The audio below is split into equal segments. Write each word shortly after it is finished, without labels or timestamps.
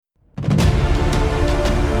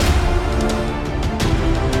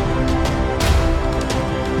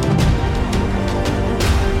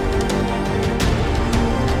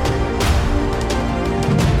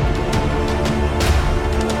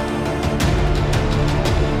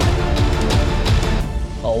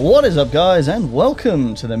What is up, guys, and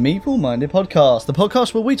welcome to the Meeple Minded Podcast, the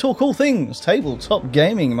podcast where we talk all things tabletop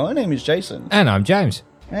gaming. My name is Jason. And I'm James.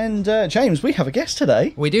 And James, we have a guest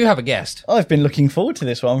today. We do have a guest. I've been looking forward to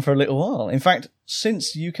this one for a little while. In fact,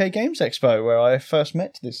 since UK Games Expo, where I first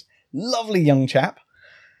met this lovely young chap.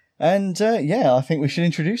 And I think we should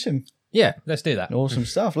introduce him. Yeah, let's do that. Awesome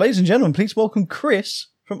stuff. Ladies and gentlemen, please welcome Chris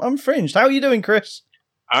from Unfringed. How are you doing, Chris?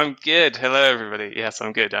 I'm good. Hello, everybody. Yes,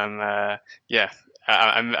 I'm good. I'm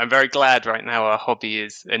very glad right now our hobby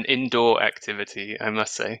is an indoor activity, I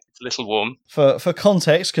must say. It's a little warm. For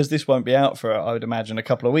context, because this won't be out for, I would imagine, a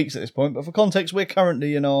couple of weeks at this point, but for context, we're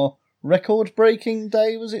currently in our record-breaking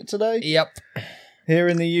day, was it today? Yep. Here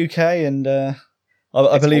in the UK, and I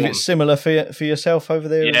believe warm. It's similar for yourself over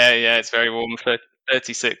there. Yeah, it's very warm.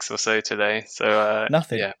 36 or so today. So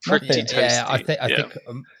nothing. Yeah, pretty Nothing. toasty. Yeah, I think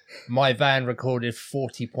my van recorded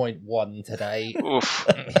 40.1 today. Oof.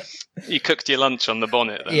 You cooked your lunch on the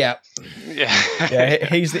bonnet then? Yeah. Yeah,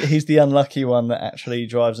 he's the unlucky one that actually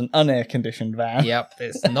drives an unair-conditioned van. Yep,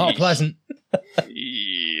 it's not pleasant.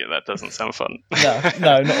 Yeah, that doesn't sound fun. No,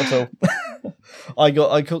 not at all. I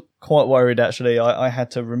got quite worried, actually. I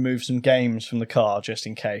had to remove some games from the car just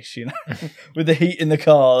in case, With the heat in the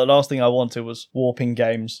car, the last thing I wanted was warping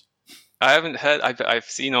games. I haven't heard. I've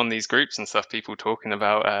seen on these groups and stuff people talking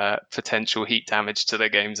about potential heat damage to their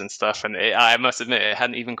games and stuff, and I must admit it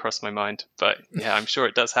hadn't even crossed my mind. But yeah, I'm sure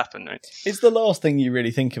it does happen, right? It's the last thing you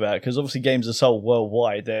really think about, because obviously games are sold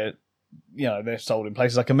worldwide. They're sold in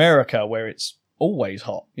places like America where it's always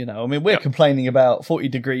hot. I mean, we're complaining about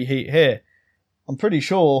 40-degree heat here. I'm pretty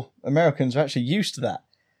sure Americans are actually used to that.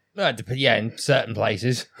 Yeah, in certain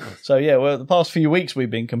places. So the past few weeks we've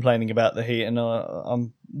been complaining about the heat, and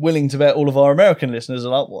I'm willing to bet all of our American listeners are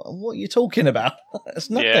like, what are you talking about? That's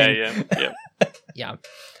nothing. Yeah. Yeah.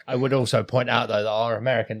 I would also point out, though, that our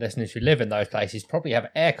American listeners who live in those places probably have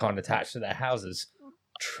aircon attached to their houses.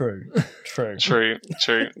 True.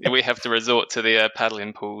 We have to resort to the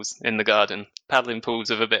paddling pools in the garden. Paddling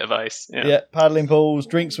pools with a bit of ice. Yeah, paddling pools,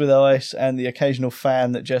 drinks with ice, and the occasional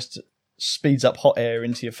fan that just speeds up hot air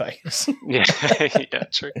into your face. Yeah,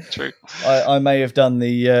 true. I may have done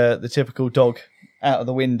the typical dog out of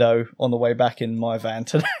the window on the way back in my van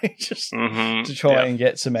today, just to try and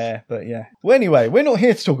get some air. But yeah. Well, anyway, we're not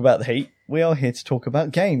here to talk about the heat. We are here to talk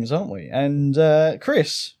about games, aren't we? And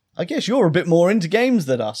Chris, I guess you're a bit more into games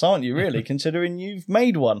than us, aren't you, really, considering you've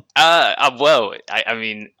made one? Well, I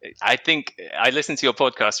mean, I think I listened to your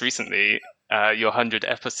podcast recently, your 100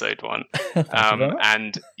 episode one,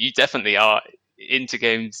 and you definitely are into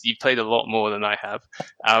games. You played a lot more than I have.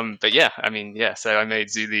 But yeah, I mean, so I made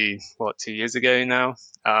Zuli, 2 years ago now?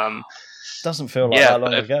 Doesn't feel like that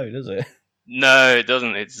long ago, does it? No, it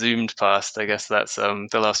doesn't. It's zoomed past. I guess that's the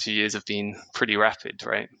last few years have been pretty rapid,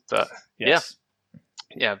 right? But yes.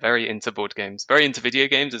 Yeah, very into board games, very into video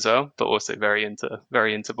games as well, but also very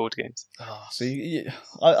into board games. So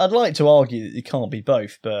I'd like to argue that you can't be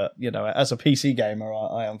both, but as a PC gamer,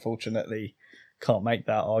 I unfortunately can't make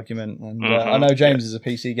that argument. And I know James is a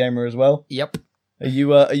PC gamer as well. Yep. Are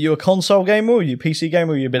you a console gamer, or are you a PC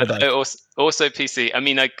gamer, or are you a bit of both? Also PC. I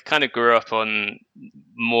mean, I kind of grew up on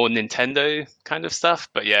more Nintendo kind of stuff,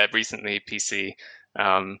 but yeah, recently PC.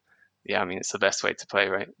 Yeah, I mean, it's the best way to play,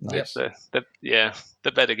 right? Nice.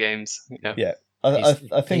 The better games. Yeah. I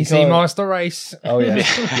think PC Master Race. Oh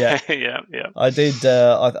yeah, yeah. I did.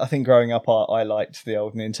 I think growing up, I liked the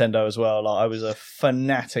old Nintendo as well. Like, I was a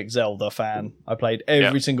fanatic Zelda fan. I played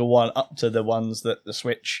every single one up to the ones that the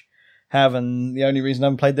Switch have, and the only reason I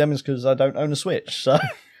haven't played them is because I don't own a Switch. So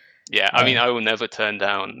yeah, I mean, I will never turn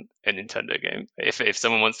down a Nintendo game. If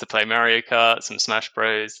someone wants to play Mario Kart, some Smash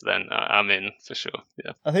Bros, then I'm in for sure.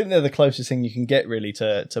 Yeah, I think they're the closest thing you can get really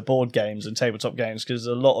to board games and tabletop games, because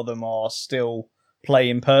a lot of them are still play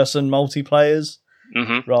in person multiplayers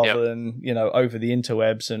rather than over the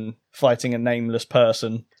interwebs and fighting a nameless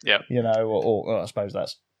person. Yeah, or I suppose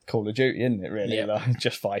that's Call of Duty, isn't it? Really, like,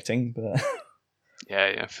 just fighting. But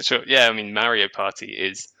yeah, for sure. Yeah, I mean, Mario Party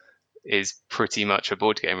is pretty much a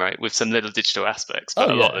board game, right? With some little digital aspects, but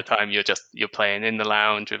a lot of the time you're playing in the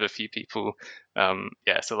lounge with a few people.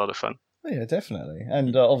 It's a lot of fun. Oh, yeah, definitely.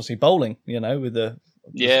 And obviously bowling, with the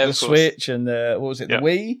the Switch and the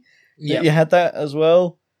Wii. Yeah, you had that as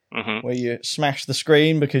well, where you smashed the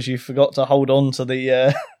screen because you forgot to hold on to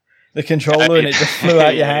the controller and it just flew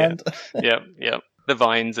out your hand. Yeah. The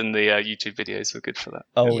Vines and the YouTube videos were good for that.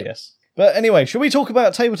 Oh yes. But anyway, should we talk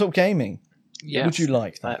about tabletop gaming? Yes. Would you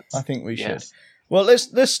like that? I think we should. Well,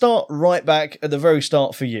 let's start right back at the very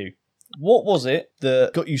start for you. What was it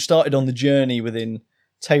that got you started on the journey within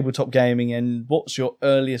tabletop gaming, and what's your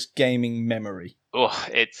earliest gaming memory? Oh,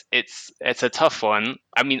 it's a tough one.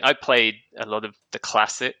 I mean, I played a lot of the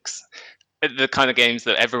classics, the kind of games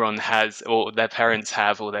that everyone has, or their parents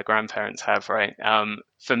have, or their grandparents have, right?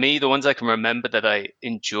 For me, the ones I can remember that I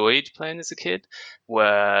enjoyed playing as a kid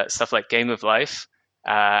were stuff like Game of Life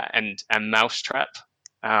and Mousetrap.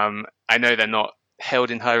 I know they're not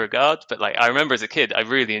held in high regard, but like I remember as a kid, I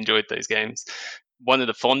really enjoyed those games. One of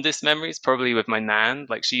the fondest memories, probably with my nan,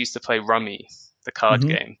 like she used to play Rummy, the card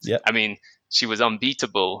game. Yep. I mean, she was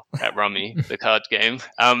unbeatable at Rummy, the card game.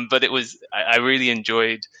 But it was, I really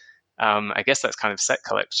enjoyed. I guess that's kind of set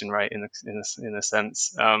collection, right? In a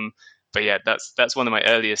sense. But yeah, that's one of my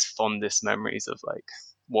earliest, fondest memories of like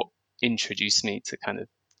what introduced me to kind of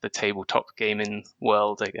the tabletop gaming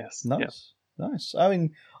world, I guess. Nice. I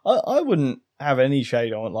mean, I wouldn't have any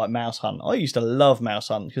shade on like Mouse Hunt. I used to love Mouse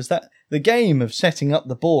Hunt because the game of setting up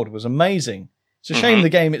the board was amazing. It's a shame the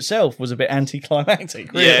game itself was a bit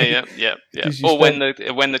anticlimactic. Really. Yeah. Or when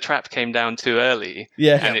the trap came down too early,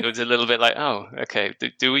 and it was a little bit like, oh, okay,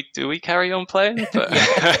 do we carry on playing? But,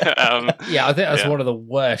 yeah, I think that's one of the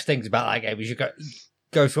worst things about that game is you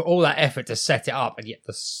go through all that effort to set it up, and yet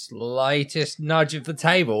the slightest nudge of the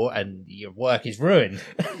table, and your work is ruined.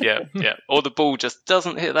 Yeah. Or the ball just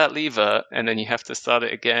doesn't hit that lever, and then you have to start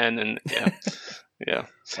it again, and yeah.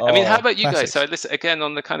 I mean, how about you guys? So listen, again,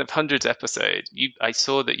 on the kind of 100th episode, I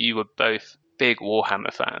saw that you were both big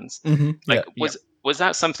Warhammer fans. Mm-hmm. Like, was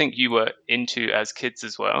that something you were into as kids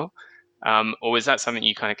as well? Or was that something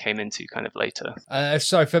you kind of came into kind of later?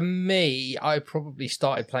 So for me, I probably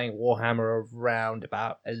started playing Warhammer around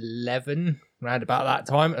about 11, around about that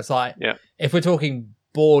time. It's like, if we're talking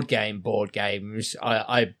board games,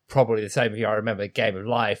 I probably the same as you. I remember Game of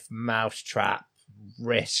Life, Mousetrap,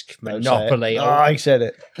 Risk, Monopoly. I said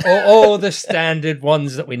it. all the standard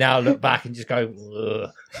ones that we now look back and just go,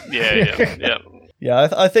 ugh. Yeah. Yeah,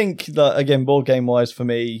 I think that, again, board game wise for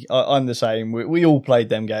me, I'm the same. We all played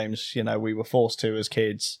them games, we were forced to as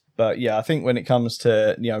kids. But yeah, I think when it comes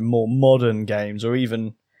to, more modern games or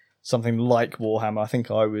even something like Warhammer, I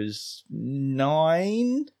think I was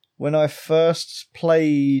 9 when I first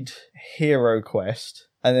played Hero Quest.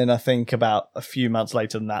 And then I think about a few months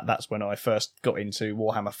later than that, that's when I first got into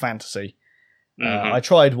Warhammer Fantasy. I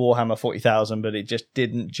tried Warhammer 40,000, but it just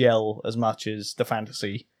didn't gel as much as the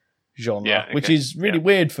fantasy genre, which is really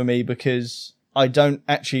weird for me because I don't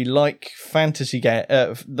actually like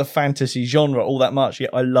the fantasy genre all that much,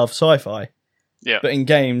 yet I love sci-fi. Yeah. But in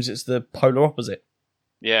games, it's the polar opposite.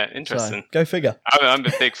 Yeah, interesting. So, go figure. I'm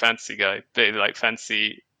a big fantasy guy. Big, like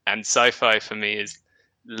fantasy and sci-fi for me is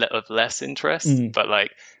of less interest, but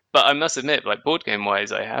I must admit, like board game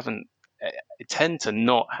wise, I tend to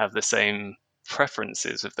not have the same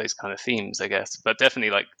preferences with those kind of themes, I guess, but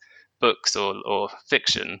definitely like books or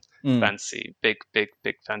fiction, fantasy, big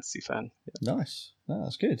fantasy fan. Yeah. Nice. No,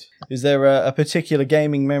 that's good. Is there a particular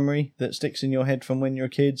gaming memory that sticks in your head from when you were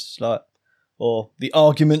kids, or the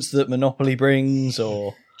arguments that Monopoly brings,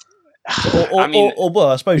 or well,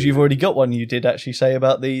 I suppose you've already got one. You did actually say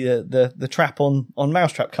about the trap on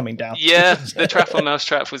Mousetrap coming down. Yeah, the trap on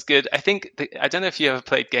Mousetrap was good. I think I don't know if you ever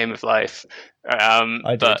played Game of Life,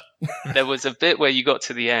 but there was a bit where you got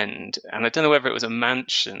to the end, and I don't know whether it was a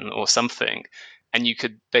mansion or something, and you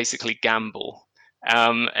could basically gamble.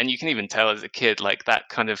 And you can even tell as a kid, like that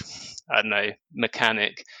kind of, I don't know,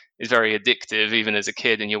 mechanic is very addictive, even as a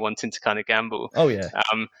kid, and you're wanting to kind of gamble. Oh yeah.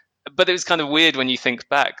 But it was kind of weird when you think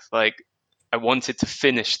back, like I wanted to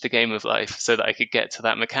finish the Game of Life so that I could get to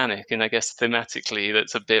that mechanic. And I guess thematically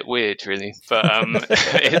that's a bit weird, really. But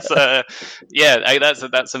it's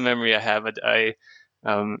that's a memory I have. I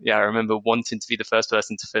remember wanting to be the first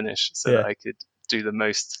person to finish so that I could do the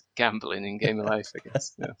most gambling in Game of Life, I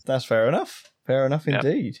guess. Yeah. That's fair enough. Fair enough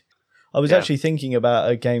indeed. I was actually thinking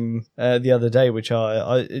about a game the other day, which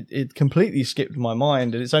it completely skipped my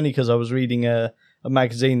mind. And it's only because I was reading a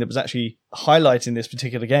magazine that was actually highlighting this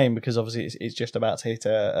particular game because obviously it's just about to hit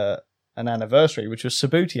an anniversary, which was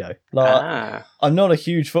Subbuteo. I'm not a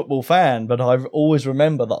huge football fan, but I always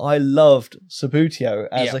remember that I loved Subbuteo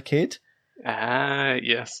as a kid.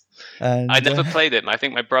 Yes. And, I never played it. I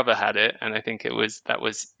think my brother had it, and I think that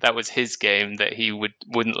was his game that he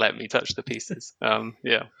wouldn't let me touch the pieces.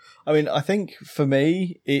 Yeah. I mean, I think for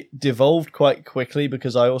me it devolved quite quickly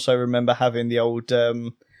because I also remember having the old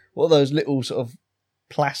what are those little sort of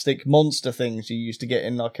plastic monster things you used to get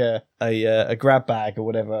in like a grab bag or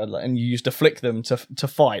whatever, and you used to flick them to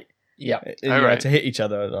fight. Yeah, to hit each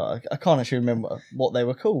other. I can't actually remember what they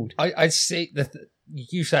were called. I see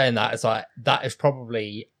you saying that. It's like that is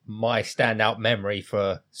probably my standout memory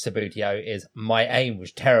for Subbuteo is my aim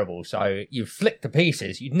was terrible. So you flick to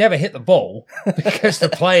pieces, you'd never hit the ball because the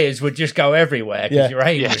players would just go everywhere because your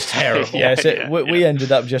aim was terrible. We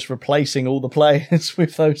ended up just replacing all the players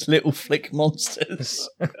with those little flick monsters.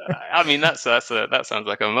 I mean, that sounds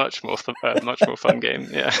like a much more fun game.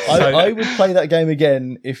 Yeah, I would play that game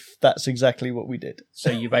again if that's exactly what we did.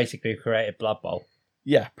 So you basically created Blood Bowl.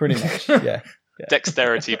 Yeah, pretty much. Yeah.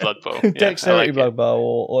 Dexterity Blood Bowl. Dexterity Blood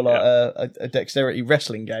Bowl, or like a dexterity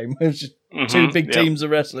wrestling game. It was just two big teams of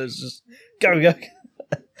wrestlers. Just go.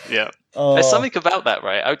 Yeah. There's something about that,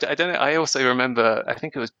 right? I don't know. I also remember, I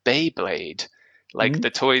think it was Beyblade. Like the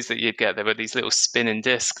toys that you'd get, there were these little spinning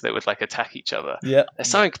discs that would like attack each other. Yeah. There's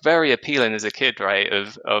something very appealing as a kid, right?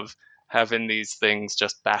 Of having these things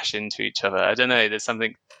just bash into each other. I don't know. There's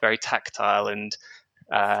something very tactile and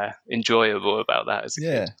enjoyable about that as a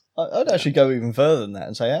kid. I'd actually go even further than that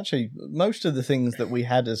and say, actually, most of the things that we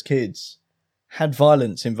had as kids had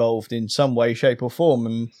violence involved in some way, shape, or form,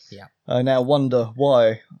 and I now wonder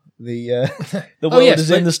why the world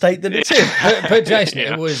is in the state that it's in. But Jason,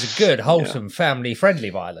 it was good, wholesome,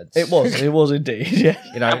 family-friendly violence. It was indeed. Yeah,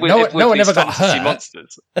 no one ever got hurt.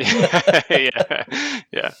 Monsters.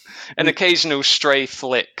 yeah. An occasional stray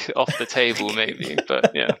flick off the table, maybe,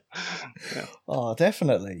 but yeah. Oh,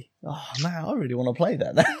 definitely. Oh man, I really want to play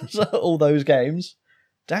that now. All those games.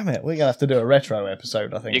 Damn it, we're gonna have to do a retro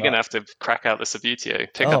episode. I think you're gonna have to crack out the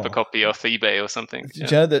Subbuteo, pick up a copy off eBay or something. Do you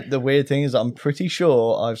know the weird thing is, I'm pretty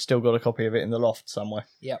sure I've still got a copy of it in the loft somewhere.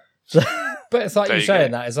 Yep. But it's like you're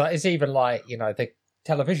saying that. It's even like the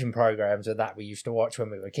television programs that we used to watch when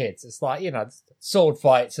we were kids. It's like sword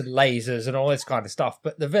fights and lasers and all this kind of stuff.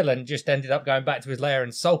 But the villain just ended up going back to his lair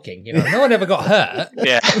and sulking. No one ever got hurt.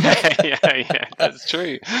 Yeah, that's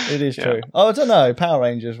true. It is true. Oh, I don't know. Power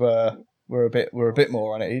Rangers were a bit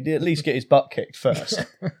more on it. He'd at least get his butt kicked first,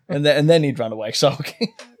 and then he'd run away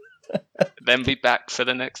sulking. Then be back for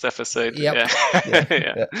the next episode. Yep.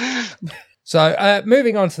 Yeah. So,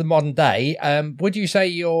 moving on to the modern day, would you say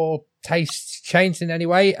your tastes changed in any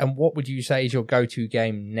way, and what would you say is your go-to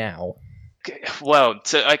game now? Well,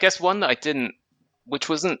 so I guess one that I didn't, which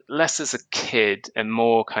wasn't less as a kid and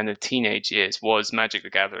more kind of teenage years, was Magic the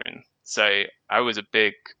Gathering. So I was a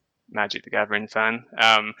big Magic the Gathering fan.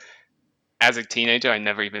 As a teenager, I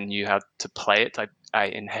never even knew how to play it. I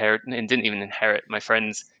inherited and didn't even inherit. My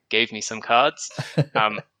friends gave me some cards.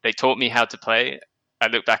 They taught me how to play. I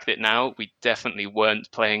look back at it now, we definitely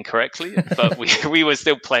weren't playing correctly, but we were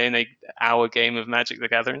still playing our game of Magic the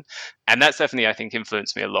Gathering. And that's definitely, I think,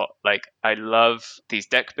 influenced me a lot. Like, I love these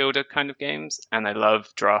deck builder kind of games, and I love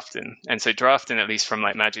drafting. And so drafting, at least from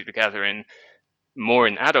like Magic the Gathering, more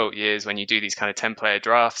in adult years, when you do these kind of 10-player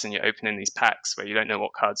drafts and you're opening these packs where you don't know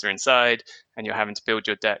what cards are inside and you're having to build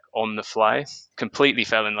your deck on the fly, completely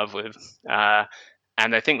fell in love with.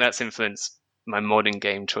 And I think that's influenced my modern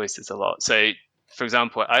game choices a lot. So, for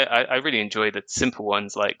example, I really enjoy the simple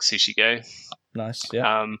ones like Sushi Go. Nice,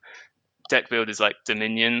 yeah. Deck builders like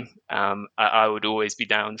Dominion. I would always be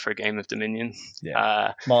down for a game of Dominion.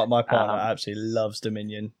 Yeah. My partner absolutely loves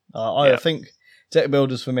Dominion. I think deck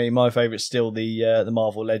builders for me, my favourite's still the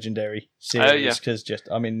Marvel Legendary series, because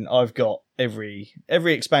I've got every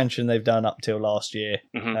expansion they've done up till last year,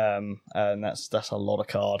 and that's a lot of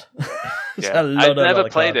card. I've never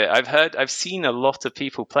played it. I've seen a lot of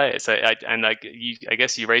people play it, so I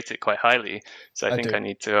guess you rate it quite highly. So I think I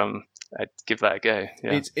need to I'd give that a go.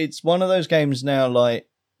 Yeah. It's one of those games now. Like,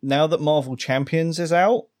 now that Marvel Champions is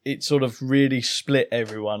out, it sort of really split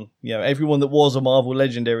everyone. Everyone that was a Marvel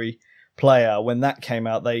Legendary player, when that came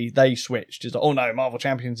out, they switched. It's like, oh no, Marvel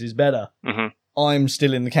Champions is better. I'm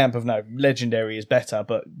still in the camp of no, Legendary is better,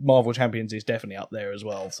 but Marvel Champions is definitely up there as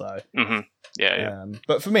well. So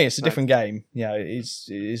but for me, it's a different game. It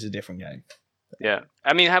is a different game. Yeah,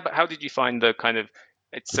 I mean, how did you find the kind of?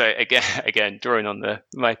 It's again drawing on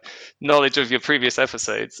my knowledge of your previous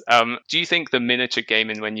episodes. Do you think the miniature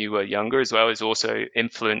gaming when you were younger as well has also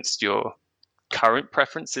influenced your current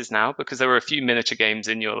preferences now? Because there were a few miniature games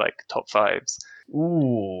in your top fives.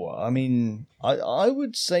 Ooh, I mean, I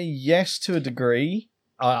would say yes to a degree.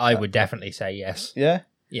 I would definitely say yes. Yeah?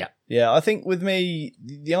 Yeah. I think with me,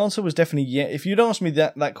 the answer was definitely yes. If you'd asked me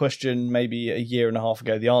that question maybe a year and a half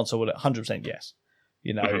ago, the answer would 100% yes.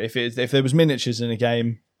 If there was miniatures in a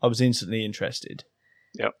game, I was instantly interested.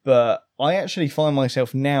 Yep. But I actually find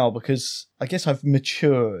myself now, because I guess I've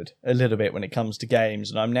matured a little bit when it comes to games,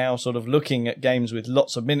 and I'm now sort of looking at games with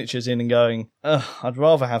lots of miniatures in and going, I'd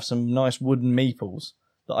rather have some nice wooden meeples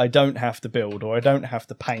that I don't have to build or I don't have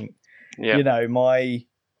to paint. Yeah.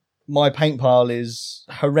 My paint pile is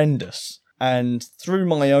horrendous, And through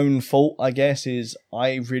my own fault, I guess, is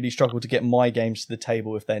I really struggle to get my games to the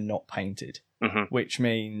table if they're not painted, which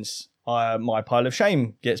means my pile of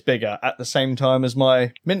shame gets bigger at the same time as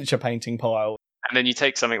my miniature painting pile. And then you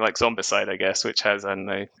take something like Zombicide, I guess, which has, I don't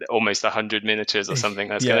know, almost 100 miniatures or something.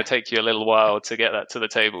 That's going to take you a little while to get that to the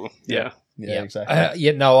table. Yeah,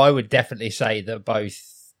 exactly. No, I would definitely say that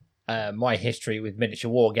both my history with miniature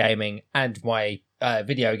wargaming and my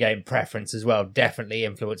video game preference as well definitely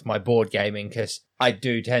influenced my board gaming, because I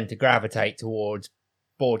do tend to gravitate towards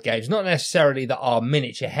board games, not necessarily that are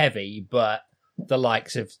miniature heavy, but the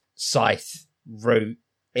likes of Scythe, Root,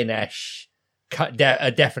 Inesh,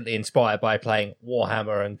 are definitely inspired by playing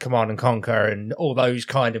Warhammer and Command and Conquer and all those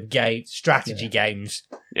kind of strategy games.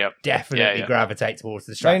 Yep. Definitely gravitate towards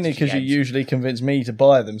the strategy mainly because you usually convince me to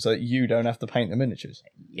buy them so that you don't have to paint the miniatures.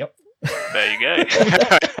 Yep. There you go.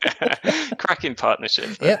 Cracking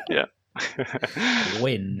partnership. Yep. Yeah.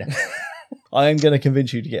 Win. I am going to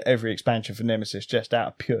convince you to get every expansion for Nemesis just out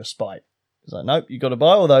of pure spite. It's like, nope, you've got to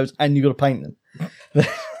buy all those and you've got to paint them.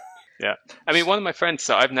 Yeah. I mean, one of my friends,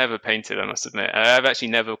 so I've never painted, I must admit. I've actually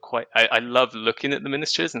never quite, I love looking at the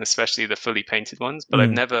miniatures and especially the fully painted ones, but I've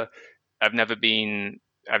never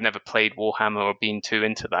played Warhammer or been too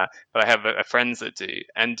into that, but I have friends that do.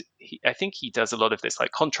 And I think he does a lot of this like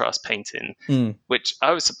contrast painting, which I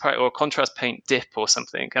was surprised, or contrast paint dip or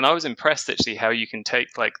something. And I was impressed actually how you can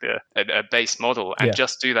take like a base model and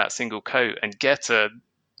just do that single coat and get a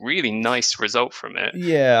really nice result from it.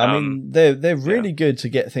 Yeah, I mean, they're really good to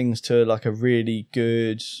get things to like a really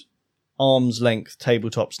good arm's length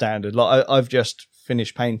tabletop standard. Like I've just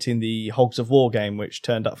finished painting the Hogs of War game, which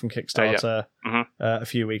turned up from Kickstarter a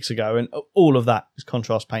few weeks ago, and all of that is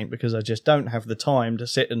contrast paint because I just don't have the time to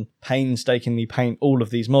sit and painstakingly paint all of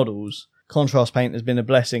these models. Contrast paint has been a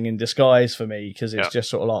blessing in disguise for me because it's just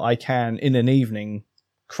sort of like I can in an evening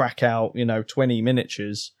crack out 20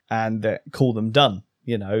 miniatures and call them done.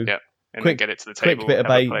 And quick, get it to the table. Quick bit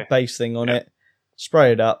of base thing on it,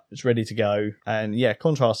 spray it up, it's ready to go. And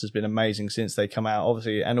contrast has been amazing since they come out,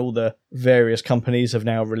 obviously, and all the various companies have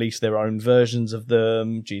now released their own versions of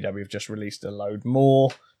them. GW have just released a load more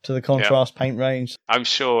to the contrast paint range. I'm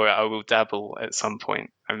sure I will dabble at some point.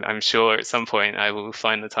 I'm sure at some point I will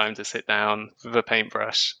find the time to sit down with a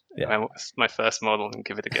paintbrush, my first model, and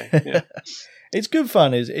give it a go. It's good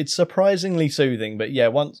fun. It's surprisingly soothing, but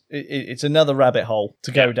once it's another rabbit hole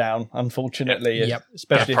to go down. Unfortunately,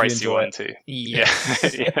 especially if you enjoy it. Too. Yeah.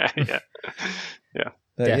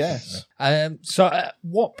 Yes. So, at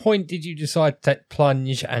what point did you decide to take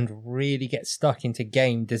plunge and really get stuck into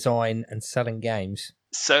game design and selling games?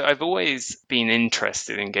 So I've always been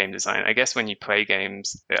interested in game design. I guess when you play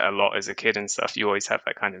games a lot as a kid and stuff, you always have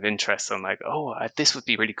that kind of interest on like, this would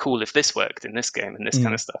be really cool if this worked in this game and this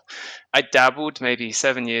kind of stuff. I dabbled maybe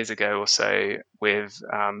 7 years ago or so with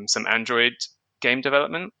some Android game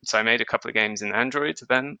development. So I made a couple of games in Android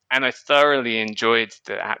then, and I thoroughly enjoyed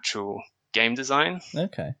the actual game design.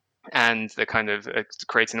 Okay. And the kind of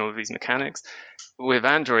creating all of these mechanics. With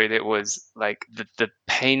Android, it was like the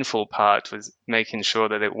painful part was making sure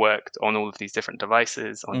that it worked on all of these different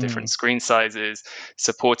devices, on different screen sizes,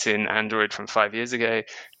 supporting Android from 5 years ago.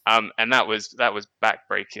 And that was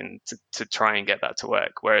backbreaking to try and get that to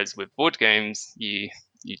work. Whereas with board games, you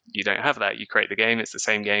don't have that. You create the game. It's the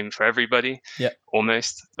same game for everybody,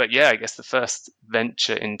 almost. But I guess the first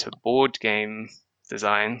venture into board game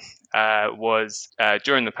design was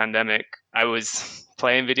during the pandemic. I was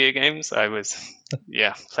playing video games. I was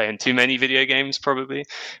playing too many video games probably,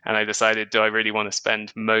 and I decided, do I really want to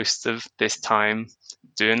spend most of this time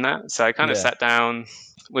doing that? So I kind of sat down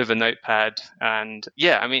with a notepad and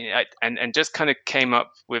and just kind of came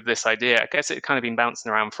up with this idea. I guess it had kind of been bouncing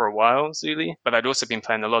around for a while, Zuli, but I'd also been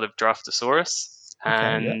playing a lot of Draftosaurus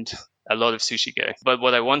and a lot of Sushi Go. But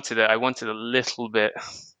what I wanted a little bit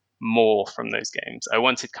more from those games. I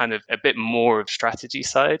wanted kind of a bit more of strategy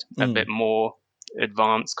side, a bit more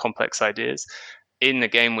advanced, complex ideas in the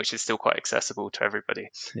game, which is still quite accessible to everybody.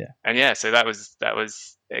 And so that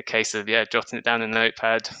was a case of jotting it down in a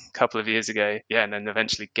notepad a couple of years ago, and then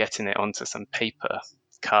eventually getting it onto some paper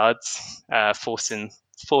cards, forcing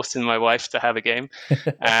my wife to have a game,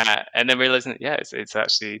 and then realizing that it's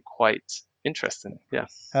actually quite interesting.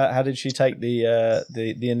 How did she take the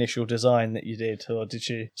initial design that you did, or did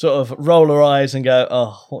she sort of roll her eyes and go,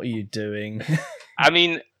 "Oh, what are you doing?" I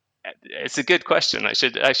mean, It's a good question. I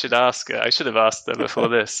should ask her. I should have asked her before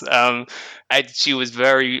this. She was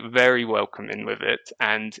very, very welcoming with it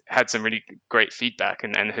and had some really great feedback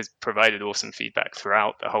and has provided awesome feedback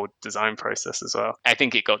throughout the whole design process as well. I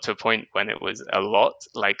think it got to a point when it was a lot,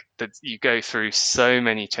 like that you go through so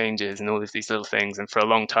many changes and all of these little things. And for a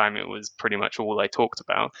long time, it was pretty much all I talked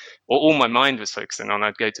about, or all my mind was focusing on.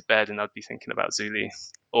 I'd go to bed and I'd be thinking about Zuli,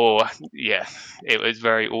 or it was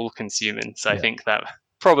very all consuming. So I think that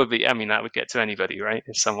probably, I mean, that would get to anybody, right?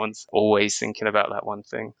 If someone's always thinking about that one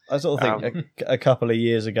thing. I sort of think a couple of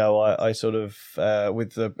years ago, I sort of,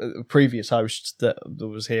 with the previous host that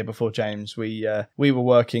was here before James, we were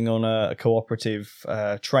working on a cooperative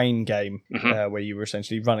train game where you were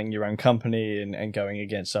essentially running your own company and going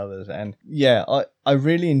against others. And I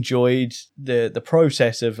really enjoyed the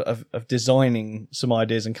process of designing some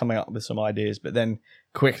ideas and coming up with some ideas, but then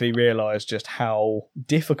quickly realised just how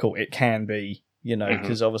difficult it can be.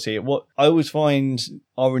 Because obviously what I always find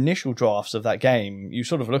our initial drafts of that game, you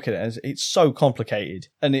sort of look at it as it's so complicated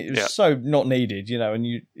and it's so not needed, and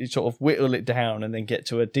you sort of whittle it down and then get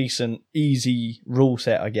to a decent, easy rule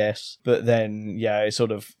set, I guess. But then, it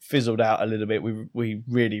sort of fizzled out a little bit. We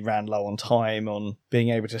really ran low on time on being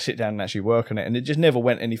able to sit down and actually work on it. And it just never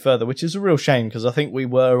went any further, which is a real shame because I think we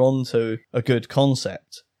were onto a good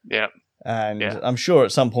concept. Yeah. And I'm sure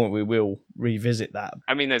at some point we will revisit that.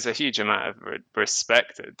 I mean, there's a huge amount of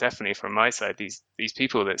respect, definitely from my side. These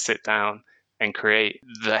people that sit down and create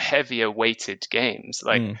the heavier weighted games,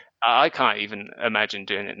 like I can't even imagine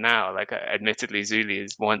doing it now. Like, admittedly, Zuli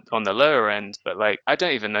is one on the lower end, but like, I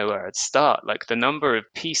don't even know where I'd start. Like, the number of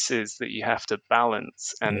pieces that you have to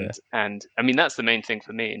balance, and I mean, that's the main thing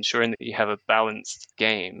for me, ensuring that you have a balanced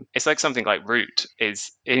game. It's like something like Root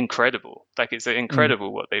is incredible. Like, it's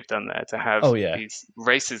incredible what they've done there to have these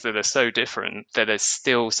races that are so different that are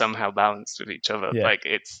still somehow balanced with each other. Like,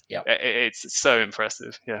 it's so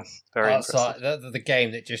impressive. Yeah, very impressive. The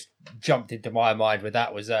game that just jumped into my mind with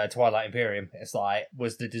that was Twilight Imperium. It's like,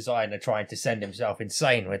 was the designer trying to send himself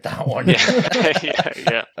insane with that one?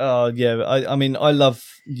 I mean, I love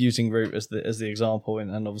using Root as the example,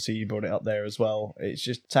 and obviously you brought it up there as well. It's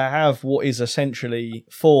just to have what is essentially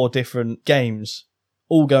 4 different games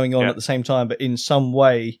all going on at the same time, but in some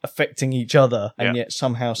way affecting each other, and yet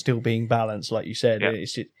somehow still being balanced, like you said.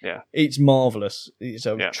 It's marvellous. It's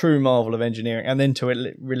a true marvel of engineering. And then to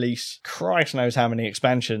release Christ knows how many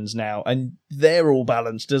expansions now, and they're all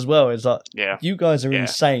balanced as well. It's like, you guys are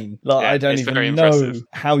insane. Like, I don't even know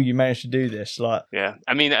how you managed to do this. Like,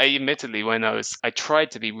 I mean, admittedly, when I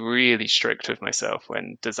tried to be really strict with myself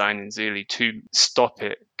when designing Zuli to stop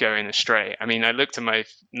it going astray. I mean, I looked at my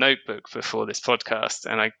notebook before this podcast,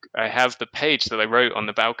 and I have the page that I wrote on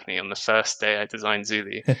the balcony on the first day I designed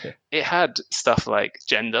Zuli. It had stuff like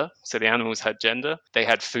gender, so the animals had gender. They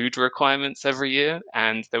had food requirements every year,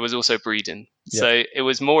 and there was also breeding. So it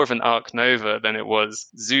was more of an Ark Nova than it was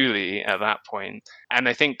Zuli at that point. And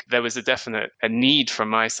I think there was a need from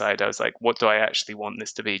my side. I was like, what do I actually want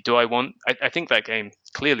this to be? I think that game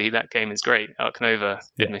is great. Ark Nova,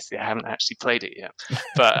 admittedly, I haven't actually played it yet.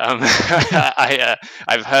 But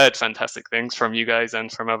I've heard fantastic things from you guys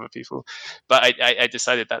and from other people. But I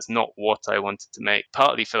decided that's not what I wanted to make,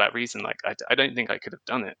 partly for that reason. Like, I don't think I could have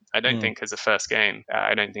done it. I don't think as a first game,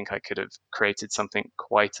 I don't think I could have created something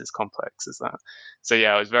quite as complex as that. So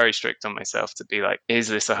I was very strict on myself to be like, is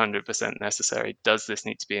this 100% necessary? Does this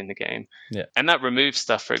need to be in the game? And that removes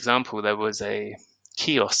stuff. For example, there was a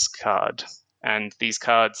kiosk card, and these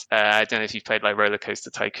cards, I don't know if you've played like Roller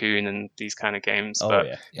Coaster Tycoon and these kind of games,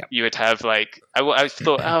 you would have like, I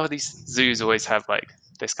thought, these zoos always have like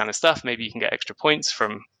this kind of stuff. Maybe you can get extra points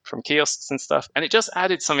from kiosks and stuff. And it just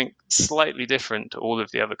added something slightly different to all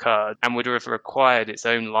of the other cards and would have required its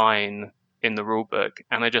own line in the rule book.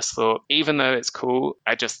 And I just thought, even though it's cool,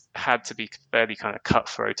 I just had to be fairly kind of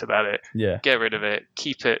cutthroat about it. Get rid of it,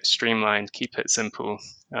 keep it streamlined, keep it simple.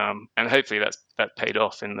 And hopefully that paid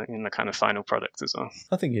off in the kind of final product as well.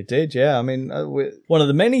 I think it did, yeah. I mean, one of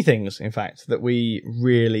the many things, in fact, that we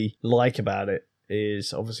really like about it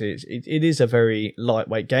is obviously it is a very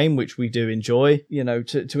lightweight game, which we do enjoy.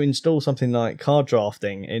 To install something like card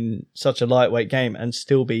drafting in such a lightweight game and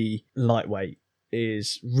still be lightweight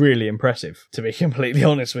is really impressive, to be completely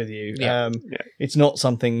honest with you. It's not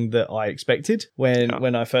something that I expected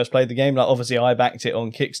when I first played the game. Like, obviously I backed it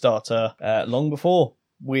on Kickstarter long before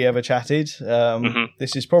we ever chatted.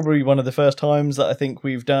 This is probably one of the first times that I think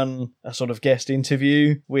we've done a sort of guest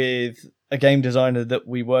interview with a game designer that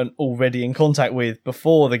we weren't already in contact with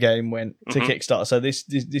before the game went to Kickstarter. So this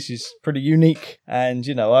is pretty unique, and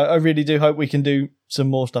I really do hope we can do some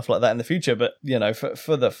more stuff like that in the future. But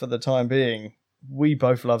for the time being, we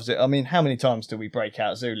both loved it. I mean, how many times do we break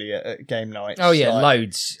out Zuli at game night? Oh yeah,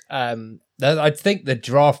 loads. I think the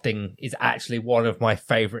drafting is actually one of my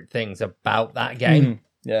favourite things about that game.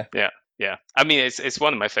 Yeah. I mean, it's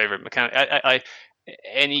one of my favourite mechanics.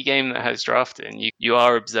 Any game that has drafting, you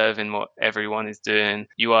are observing what everyone is doing.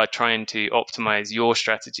 You are trying to optimize your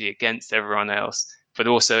strategy against everyone else, but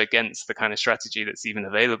also against the kind of strategy that's even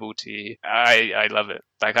available to you. I love it.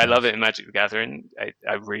 Like, I love it in Magic the Gathering.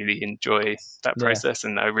 I really enjoy that process,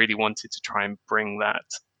 and I really wanted to try and bring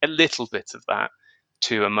a little bit of that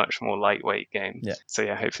to a much more lightweight game. Yeah. So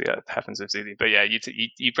yeah, hopefully that happens with Zuli. But yeah,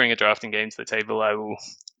 you bring a drafting game to the table, I will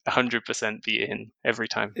 100% be in every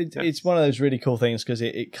time. It's one of those really cool things because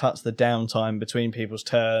it cuts the downtime between people's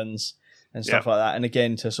turns and stuff like that. And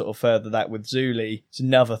again, to sort of further that with Zuli, it's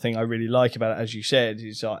another thing I really like about it, as you said,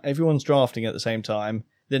 is everyone's drafting at the same time,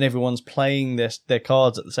 then everyone's playing their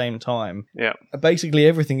cards at the same time. Yeah. Basically,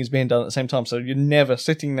 everything is being done at the same time, so you're never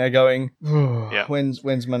sitting there going, when's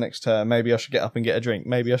my next turn? Maybe I should get up and get a drink.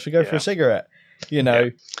 Maybe I should go for a cigarette.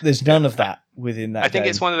 There's none of that within that. I think game.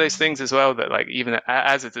 it's one of those things as well that, like, even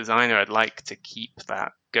as a designer, I'd like to keep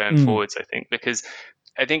that going forwards, I think, because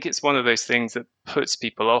I think it's one of those things that puts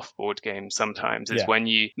people off board games sometimes, is when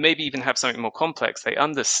you maybe even have something more complex. They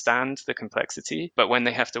understand the complexity, but when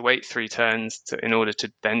they have to wait 3 turns in order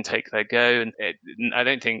to then take their go, and I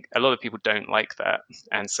don't think a lot of people don't like that.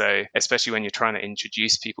 And so, especially when you're trying to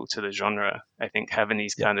introduce people to the genre, I think having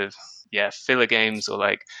these kind of filler games or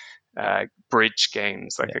like bridge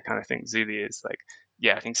games, like I kind of think Zuli is like.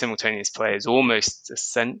 Yeah, I think simultaneous play is almost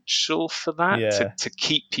essential for that, to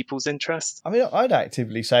keep people's interest. I mean, I'd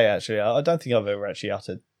actively say, actually, I don't think I've ever actually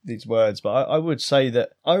uttered these words, but I would say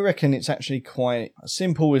that I reckon it's actually quite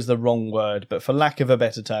simple is the wrong word, but for lack of a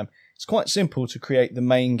better term, it's quite simple to create the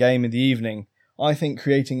main game in the evening. I think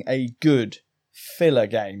creating a good filler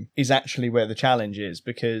game is actually where the challenge is,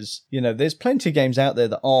 because there's plenty of games out there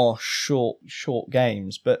that are short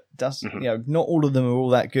games, but not all of them are all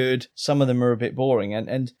that good. Some of them are a bit boring,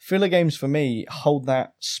 and filler games for me hold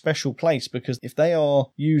that special place, because if they are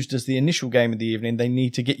used as the initial game of the evening, they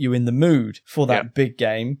need to get you in the mood for that big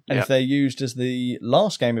game, and if they're used as the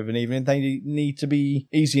last game of an evening, they need to be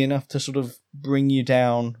easy enough to sort of bring you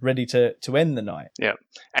down, ready to end the night. Yeah,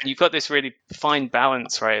 and you've got this really fine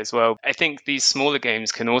balance, right, as well. I think these smaller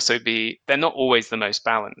games can also they're not always the most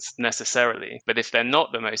balanced necessarily, but if they're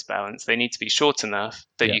not the most balanced, they need to be short enough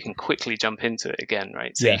that you can quickly jump into it again,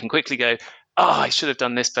 right? So you can quickly go, I should have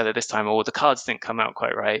done this better this time, or the cards didn't come out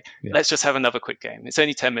quite right. Let's just have another quick game. It's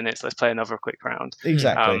only 10 minutes. Let's play another quick round.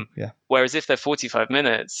 Exactly. Whereas if they're 45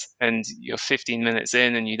 minutes and you're 15 minutes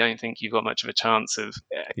in and you don't think you've got much of a chance of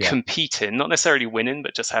competing, not necessarily winning,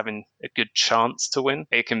 but just having a good chance to win,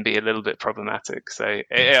 it can be a little bit problematic. So,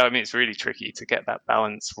 I mean, it's really tricky to get that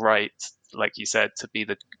balance right, like you said, to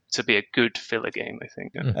be a good filler game, I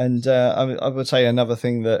think. And I would say another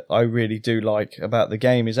thing that I really do like about the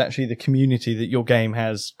game is actually the community that your game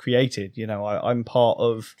has created. I'm part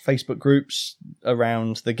of Facebook groups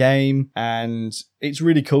around the game, and it's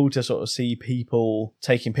really cool to sort of see people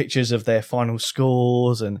taking pictures of their final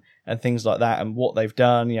scores and things like that, and what they've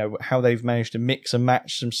done, how they've managed to mix and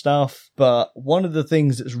match some stuff. But one of the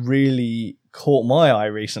things that's really caught my eye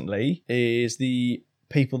recently is the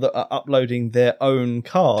people that are uploading their own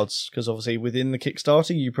cards, because obviously within the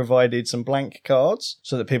Kickstarter you provided some blank cards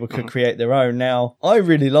so that people could create their own. Now, I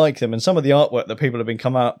really like them, and some of the artwork that people have been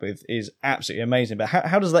coming up with is absolutely amazing, but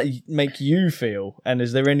how does that make you feel? And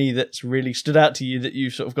is there any that's really stood out to you that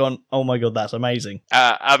you've sort of gone, oh my god, that's amazing?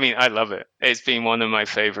 I mean, I love it. It's been one of my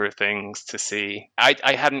favorite things to see.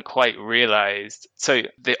 I hadn't quite realized. So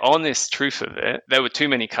the honest truth of it, there were too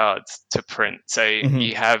many cards to print. So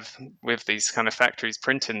you have, with these kind of factories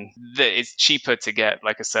printing, it's cheaper to get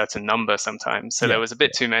like a certain number sometimes. So there was a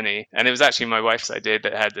bit too many. And it was actually my wife's idea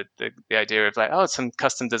that had the idea of like, some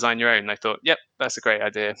custom design your own. And I thought, yep, that's a great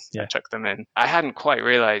idea. I chucked them in. I hadn't quite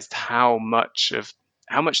realized how much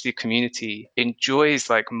the community enjoys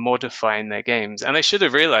like modifying their games. And I should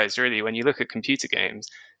have realized, really, when you look at computer games,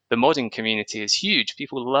 the modding community is huge.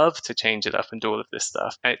 People love to change it up and do all of this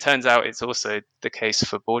stuff. And it turns out it's also the case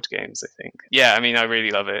for board games, I think. Yeah, I mean, I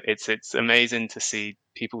really love it. It's amazing to see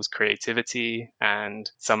people's creativity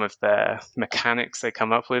and some of their mechanics they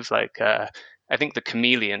come up with. Like, I think the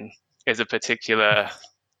chameleon is a particular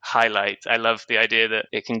highlight. I love the idea that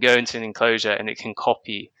it can go into an enclosure and it can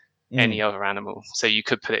copy any other animal. So you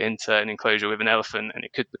could put it into an enclosure with an elephant and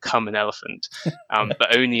it could become an elephant,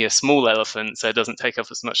 but only a small elephant, so it doesn't take up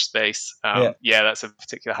as much space. That's a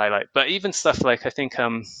particular highlight. But even stuff like, I think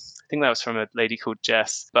that was from a lady called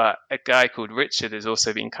Jess, but a guy called Richard has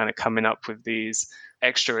also been kind of coming up with these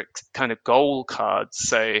extra kind of goal cards.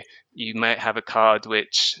 So you might have a card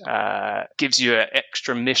which gives you an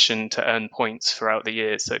extra mission to earn points throughout the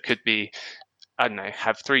year. So it could be, I don't know,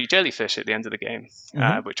 have 3 jellyfish at the end of the game,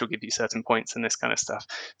 which will give you certain points and this kind of stuff.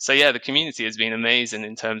 So yeah, the community has been amazing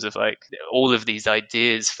in terms of like all of these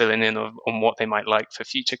ideas filling in on what they might like for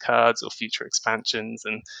future cards or future expansions.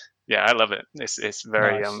 And yeah, I love it. It's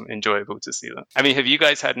very enjoyable to see that. I mean, have you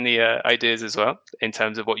guys had any ideas as well in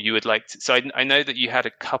terms of what you would like to? So I know that you had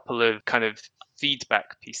a couple of kind of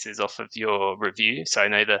feedback pieces off of your review. So I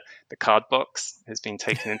know the card box has been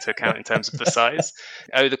taken into account in terms of the size.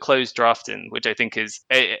 The closed drafting, which I think is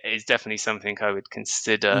definitely something I would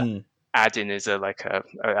consider adding as a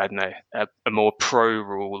more pro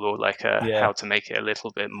rule, or like how to make it a little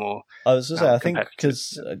bit more. I was going to say, I think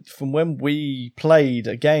because from when we played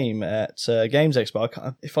a game at Games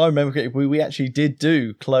Expo, if I remember correctly, we actually did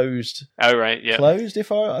do closed. Oh right, yeah, closed.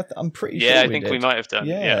 I'm pretty sure. Yeah, I think we might have done.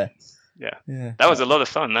 Yeah. That was a lot of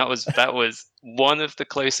fun. That was one of the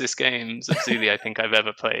closest games of Zuli I think I've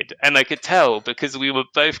ever played, and I could tell because we were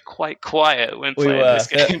both quite quiet when playing this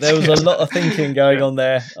game. There was a lot of thinking going on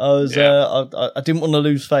there. I didn't want to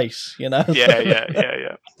lose face, you know.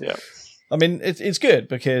 Yeah. I mean, it's good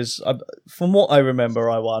because from what I remember,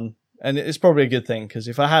 I won. And it's probably a good thing, because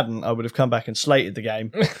if I hadn't, I would have come back and slated the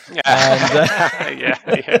game.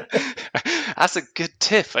 Yeah. That's a good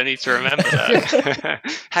tip. I need to remember that.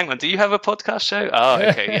 Hang on, do you have a podcast show? Oh,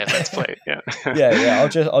 okay, yeah, let's play. Yeah. Yeah.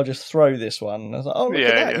 I'll just throw this one. I was like, oh, look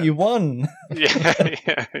at that, you won.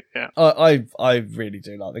 Yeah. I really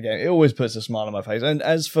do like the game. It always puts a smile on my face. And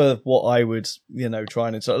as for what I would, try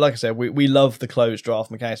and so, like I said, we love the closed draft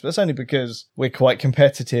mechanics, but it's only because we're quite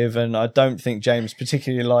competitive, and I don't think James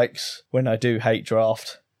particularly likes when I do hate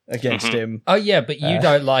draft against him. Oh yeah, but you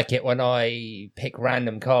don't like it when I pick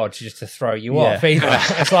random cards just to throw you off either.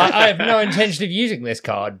 It's like, I have no intention of using this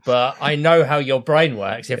card, but I know how your brain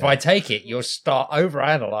works. If I take it, you'll start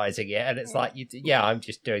over-analysing it, and it's like, I'm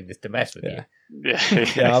just doing this to mess with you.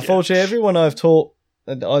 Yeah, unfortunately, everyone I've taught,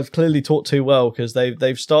 and I've clearly taught too well, because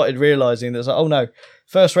they've started realising that it's like, oh no,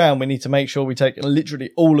 first round we need to make sure we take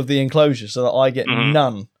literally all of the enclosures so that I get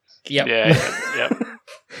none. Yep. Yeah.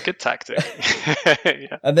 Good tactic.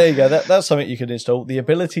 Yeah. And there you go. That's something you could install. The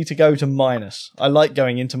ability to go to minus. I like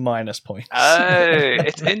going into minus points.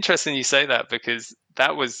 It's interesting you say that, because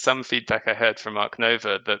that was some feedback I heard from Ark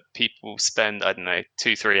Nova, that people spend,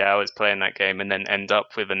 2-3 hours playing that game and then end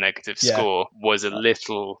up with a negative score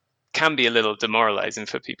can be a little demoralizing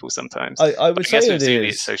for people sometimes. I would say it is.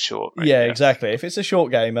 It's so short. Right? Yeah, exactly. If it's a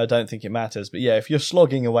short game, I don't think it matters. But yeah, if you're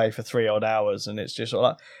slogging away for 3 odd hours and it's just sort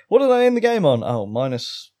of like, what did I end the game on? Oh,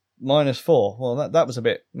 -4. Well, that was a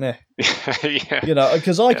bit meh. Yeah.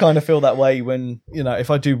 Because I kind of feel that way when,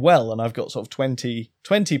 if I do well and I've got sort of 20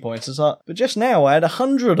 points, it's like, but just now I had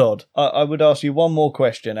 100 odd. I would ask you one more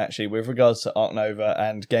question, actually, with regards to Ark Nova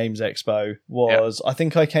and Games Expo. I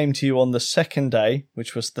think I came to you on the second day,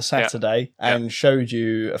 which was the Saturday, and showed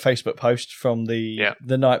you a Facebook post from the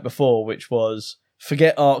night before, which was,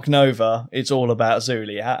 forget Ark Nova, it's all about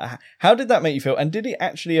Zuli. How did that make you feel? And did it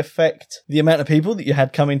actually affect the amount of people that you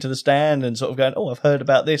had coming to the stand and sort of going, oh, I've heard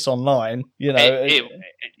about this online?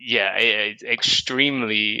 It's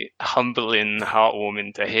extremely humbling,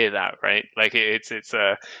 heartwarming to hear that, right? Like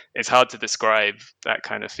it's hard to describe that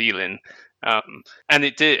kind of feeling. And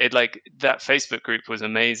that Facebook group was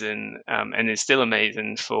amazing, and it's still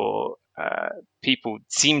amazing for people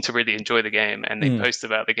seem to really enjoy the game, and they post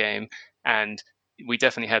about the game. And we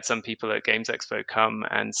definitely had some people at Games Expo come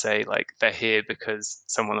and say like they're here because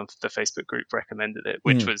someone on the Facebook group recommended it,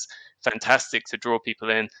 which was fantastic to draw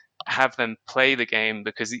people in, have them play the game,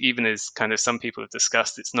 because even as kind of some people have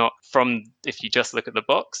discussed, it's not if you just look at the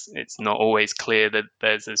box, it's not always clear that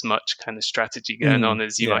there's as much kind of strategy going on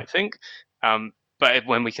as you might think. But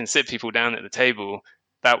when we can sit people down at the table,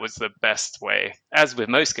 that was the best way. As with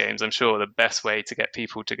most games, I'm sure the best way to get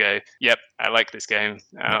people to go, yep, I like this game.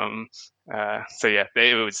 So yeah,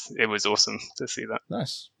 it was awesome to see that.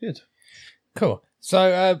 Nice, good, cool.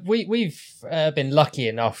 So we've been lucky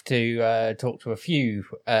enough to talk to a few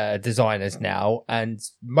designers now, and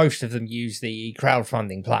most of them use the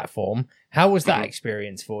crowdfunding platform. How was that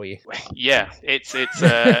experience for you? Yeah,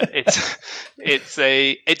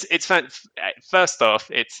 first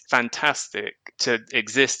off, it's fantastic to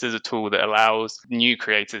exist as a tool that allows new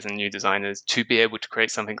creators and new designers to be able to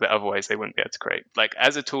create something that otherwise they wouldn't be able to create. Like,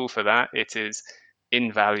 as a tool for that, it is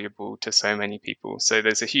invaluable to so many people. So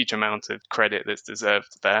there's a huge amount of credit that's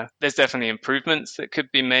deserved there. There's definitely improvements that could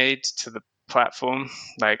be made to the platform.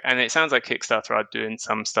 And it sounds like Kickstarter are doing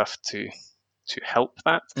some stuff to help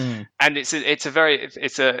that. And it's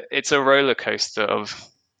a roller coaster of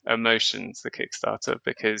emotions, the Kickstarter,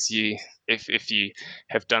 because if you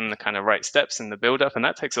have done the kind of right steps in the build up, and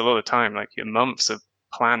that takes a lot of time, like your months of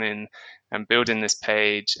planning and building this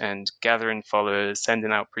page and gathering followers,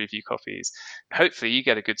 sending out preview copies. Hopefully you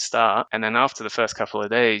get a good start, and then after the first couple of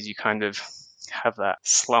days you kind of have that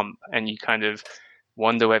slump and you kind of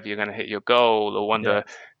wonder whether you're going to hit your goal, or wonder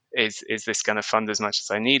is this going to fund as much as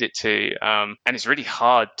I need it to, and it's really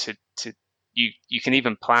hard to you can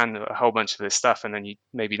even plan a whole bunch of this stuff and then you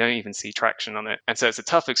maybe don't even see traction on it. And so it's a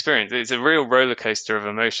tough experience. It's a real roller coaster of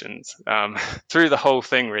emotions through the whole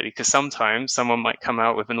thing, really, because sometimes someone might come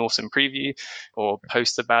out with an awesome preview or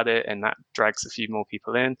post about it and that drags a few more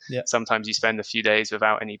people in. Yeah. Sometimes you spend a few days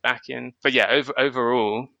without any back-in. But yeah,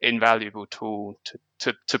 overall, invaluable tool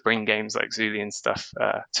to bring games like Zuli and stuff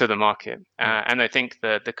to the market. And I think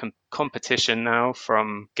the competition now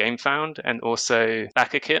from GameFound and also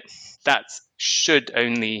BackerKit, that should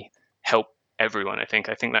only help everyone. I think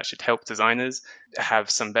that should help designers have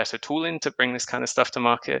some better tooling to bring this kind of stuff to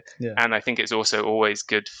market. Yeah. And I think it's also always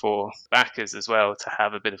good for backers as well to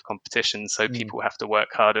have a bit of competition, so people have to work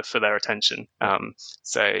harder for their attention.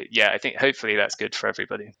 So yeah, I think hopefully that's good for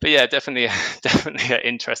everybody. But yeah, definitely an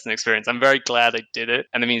interesting experience. I'm very glad I did it.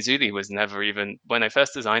 And I mean, Zuli was never even, when I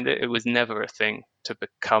first designed it, it was never a thing to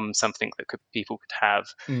become something that people could have.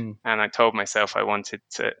 And I told myself I wanted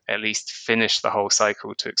to at least finish the whole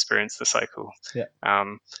cycle, to experience the cycle. Yeah.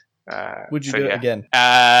 Would you do it again?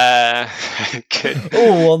 Good.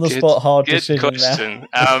 On the spot, hard good decision. Good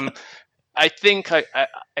question. I think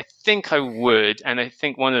I would, and I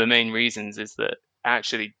think one of the main reasons is that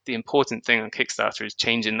actually the important thing on Kickstarter is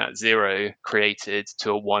changing that 0 created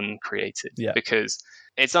to a 1 created. Yeah. Because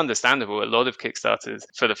it's understandable. A lot of Kickstarters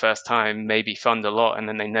for the first time maybe fund a lot and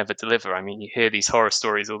then they never deliver. I mean, you hear these horror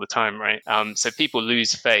stories all the time, right? So people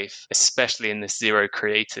lose faith, especially in this 0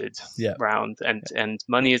 created round, and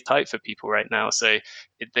money is tight for people right now. So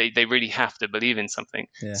they really have to believe in something.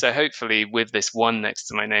 Yeah. So hopefully with this 1 next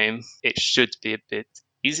to my name, it should be a bit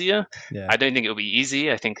easier. Yeah. I don't think it'll be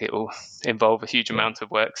easy. I think it will involve a huge amount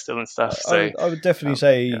of work still and stuff. So I would definitely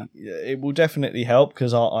say it will definitely help,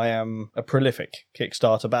 because I am a prolific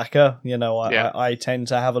Kickstarter backer. You know, I tend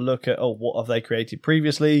to have a look at, what have they created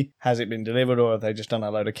previously? Has it been delivered, or have they just done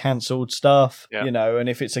a load of cancelled stuff? Yeah. You know, and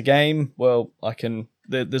if it's a game, well, I can.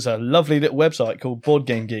 There's a lovely little website called Board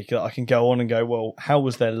Game Geek that I can go on and go, well, how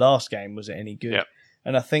was their last game? Was it any good? Yeah.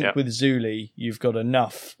 And I think with Zuli, you've got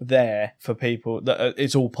enough there for people that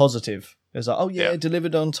it's all positive. It's like,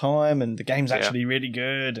 delivered on time, and the game's actually really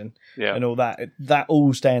good, and all that. That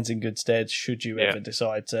all stands in good stead should you ever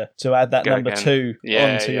decide to add that number 2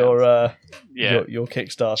 onto your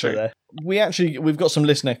Kickstarter. True. There. We've got some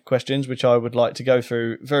listener questions which I would like to go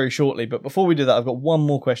through very shortly, but before we do that, I've got one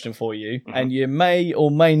more question for you, and you may or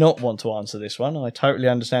may not want to answer this one. I totally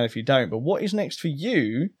understand if you don't, but what is next for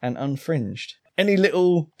you and Unfringed? Any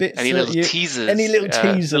little bits? Any little teasers? Any little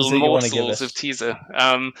teasers that you want to give us? Of teaser.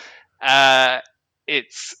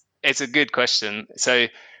 It's a good question. So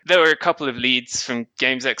there were a couple of leads from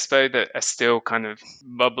Games Expo that are still kind of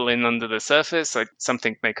bubbling under the surface. Like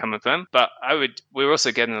something may come of them, but we're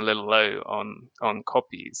also getting a little low on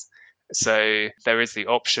copies. So there is the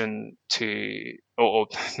option to, or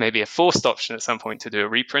maybe a forced option at some point, to do a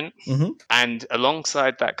reprint. And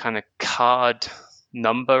alongside that kind of card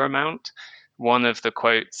number amount, one of the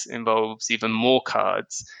quotes involves even more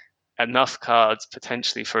cards, enough cards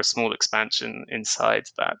potentially for a small expansion inside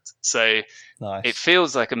that. So It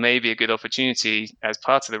feels like maybe a good opportunity as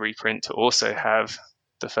part of the reprint to also have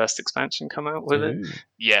the first expansion come out with it.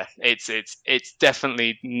 Yeah, it's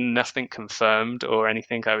definitely nothing confirmed or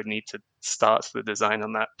anything. I would need to start the design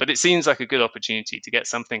on that, but it seems like a good opportunity to get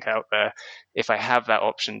something out there. If I have that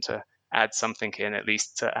option to add something in, at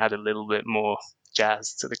least to add a little bit more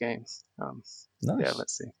jazz to the game. Nice. Yeah,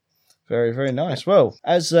 let's see. Very, very nice. Well,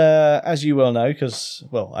 as you well know, because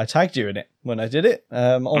I tagged you in it when I did it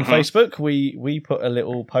on Facebook. We put a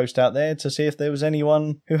little post out there to see if there was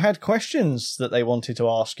anyone who had questions that they wanted to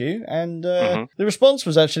ask you, and the response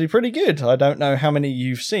was actually pretty good. I don't know how many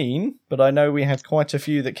you've seen, but I know we had quite a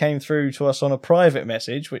few that came through to us on a private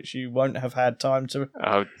message, which you won't have had time to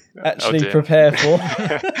actually prepare for.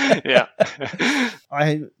 Yeah.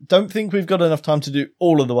 I don't think we've got enough time to do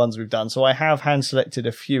all of the ones we've done, so I have hand selected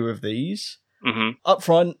a few of these. Up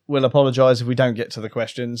front, we'll apologise if we don't get to the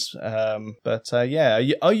questions. But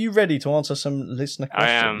are you ready to answer some listener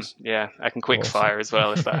questions? I am. Yeah, I can quick fire as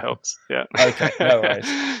well if that helps. Yeah. Okay, no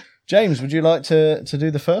worries. James, would you like to do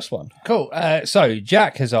the first one? Cool. So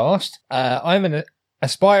Jack has asked, I'm an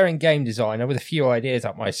Aspiring game designer with a few ideas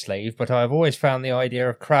up my sleeve, but I've always found the idea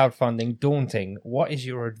of crowdfunding daunting. What is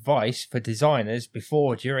your advice for designers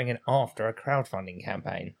before, during, and after a crowdfunding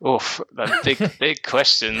campaign? Oof, that's a big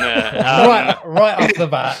question there. Right off the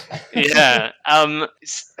bat. Yeah.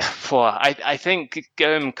 I think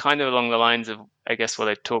going kind of along the lines of, I guess, what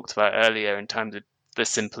I talked about earlier in terms of the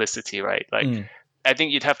simplicity, right? Like, I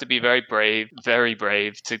think you'd have to be very brave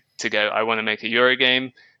to go, I want to make a Euro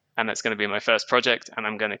game, and that's going to be my first project, and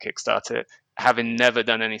I'm going to kickstart it, having never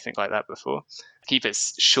done anything like that before. Keep it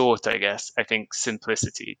short, I guess. I think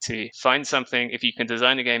simplicity, to find something, if you can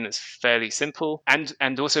design a game that's fairly simple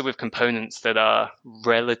and also with components that are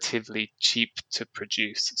relatively cheap to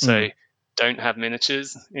produce. So don't have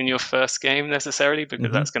miniatures in your first game necessarily,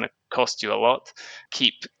 because that's going to cost you a lot.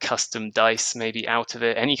 Keep custom dice maybe out of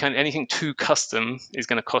it. Anything too custom is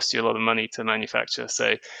going to cost you a lot of money to manufacture.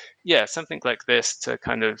 So yeah, something like this to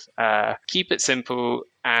kind of keep it simple.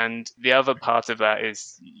 And the other part of that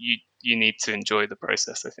is you need to enjoy the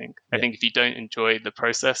process, I think. I think if you don't enjoy the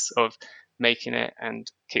process of making it and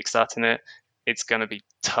kickstarting it, it's going to be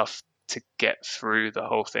tough to get through the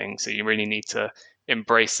whole thing. So you really need to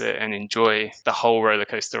embrace it and enjoy the whole roller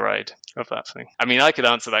coaster ride of that thing. I mean, I could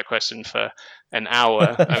answer that question for an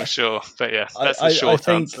hour, I'm sure, but yeah, that's the short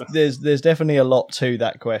answer. I think there's definitely a lot to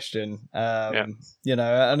that question. You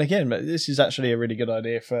know, and again, this is actually a really good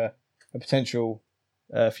idea for a potential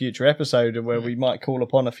future episode where we might call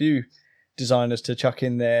upon a few designers to chuck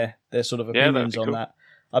in their sort of opinions on that.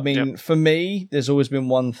 I mean, for me, there's always been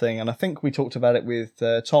one thing, and I think we talked about it with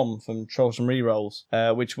Tom from Trolls and Rerolls,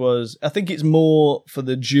 which was, I think it's more for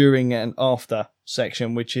the during and after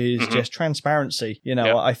section, which is just transparency. You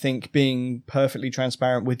know, I think being perfectly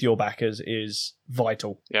transparent with your backers is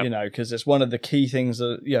vital, you know, because it's one of the key things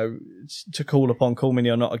that, you know, to call upon Call Me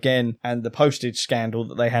or Not Again and the postage scandal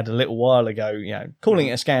that they had a little while ago. You know, calling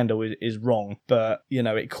it a scandal is wrong, but, you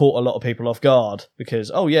know, it caught a lot of people off guard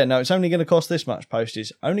because, oh yeah, no, it's only going to cost this much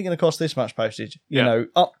postage, only going to cost this much postage, you know,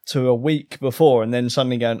 up to a week before, and then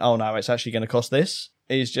suddenly going, oh no, it's actually going to cost this,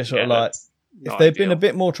 is just sort of like, if there'd been a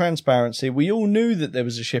bit more transparency, we all knew that there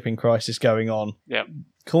was a shipping crisis going on.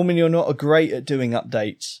 Call Me or Not are great at doing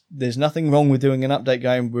updates. There's nothing wrong with doing an update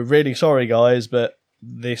going, we're really sorry guys, but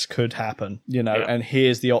this could happen, you know, and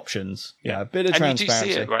here's the options. A bit of transparency. And you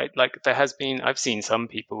do see it, right? Like I've seen some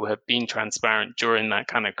people who have been transparent during that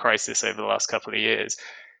kind of crisis over the last couple of years,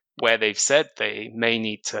 where they've said they may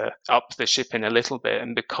need to up the shipping a little bit,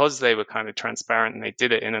 and because they were kind of transparent and they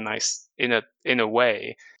did it in a nice in a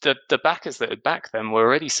way, the backers that had backed them were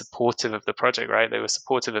already supportive of the project, right? They were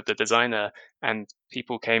supportive of the designer, and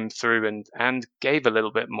people came through and gave a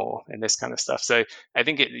little bit more in this kind of stuff. So I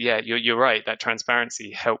think you're right, that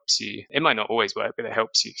transparency helps you. It might not always work, but it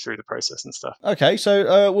helps you through the process and stuff. Okay,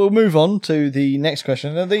 so we'll move on to the next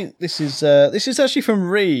question. I think this is actually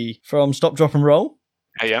from Ree from Stop, Drop and Roll.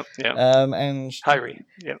 Yeah. And hi, Ree.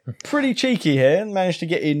 Yeah. Pretty cheeky here, and managed to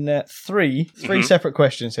get in three separate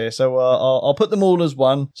questions here. So I'll put them all as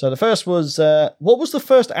one. So the first was, what was the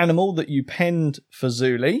first animal that you penned for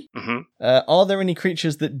Zuli? Are there any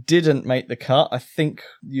creatures that didn't make the cut? I think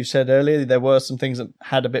you said earlier there were some things that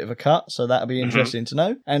had a bit of a cut, so that'd be interesting to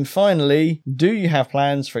know. And finally, do you have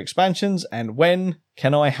plans for expansions, and when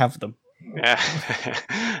can I have them?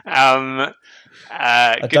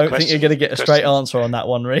 I don't think you're going to get a straight answer on that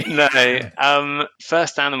one, Ree. No.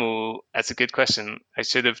 First animal, that's a good question. I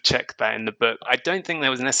should have checked that in the book. I don't think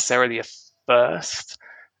there was necessarily a first,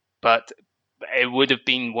 but it would have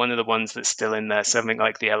been one of the ones that's still in there, something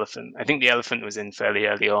like the elephant. I think the elephant was in fairly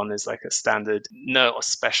early on as like a standard, not a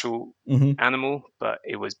special animal, but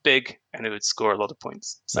it was big and it would score a lot of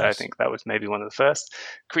points. So nice. I think that was maybe one of the first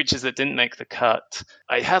creatures that didn't make the cut.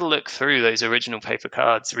 I had a look through those original paper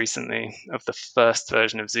cards recently of the first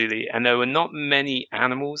version of Zuli, and there were not many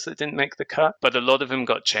animals that didn't make the cut, but a lot of them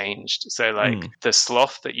got changed. So like the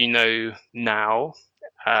sloth that you know now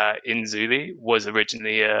in Zuli was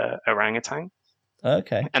originally a orangutan.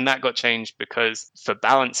 Okay. And that got changed because for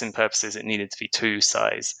balancing purposes, it needed to be 2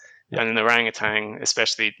 size. Yep. And an orangutan,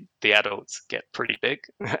 especially the adults, get pretty big.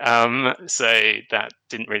 So that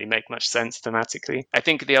didn't really make much sense thematically. I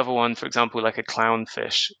think the other one, for example, like a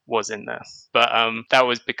clownfish was in there. But that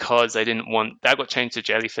was because that got changed to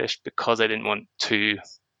jellyfish because I didn't want 2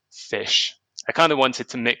 fish. I kind of wanted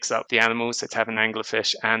to mix up the animals, so to have an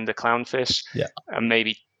anglerfish and a clownfish, and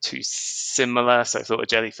maybe 2 similar. So I thought a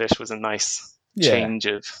jellyfish was a nice change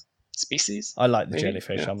of species. I like the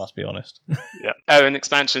jellyfish, I must be honest. Oh, and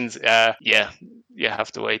expansions, you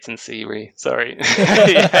have to wait and see, Ree. Sorry.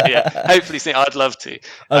 Hopefully, I'd love to.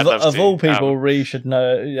 Of all people, Ree should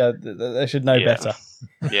know. They should know better.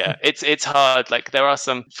 Yeah, it's hard. Like there are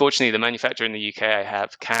some. Fortunately, the manufacturer in the UK I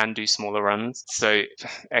have can do smaller runs, so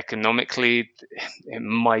economically it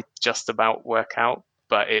might just about work out.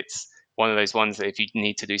 But it's one of those ones that if you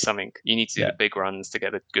need to do something, you need to do the big runs to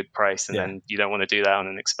get a good price, and then you don't want to do that on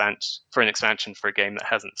an expansion for a game that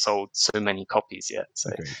hasn't sold so many copies yet.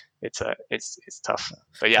 So it's tough.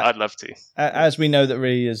 But yeah, I'd love to. As we know that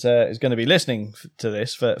Ree is going to be listening to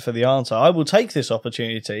this for the answer, I will take this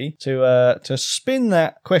opportunity to spin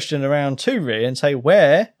that question around to Ree and say,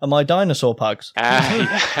 where are my dinosaur pugs?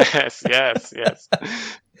 Yes.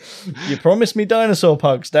 You promised me dinosaur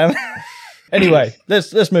pugs, damn it. Anyway,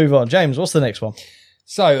 let's move on. James, what's the next one?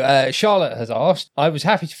 So, Charlotte has asked, I was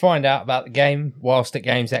happy to find out about the game whilst at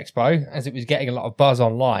Games Expo, as it was getting a lot of buzz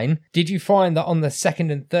online. Did you find that on the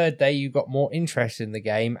second and third day you got more interest in the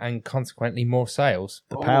game and consequently more sales?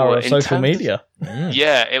 The power of social media.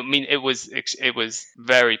 Yeah, I mean, it was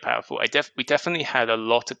very powerful. We definitely had a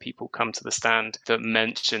lot of people come to the stand that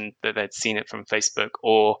mentioned that they'd seen it from Facebook,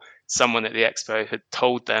 or someone at the expo had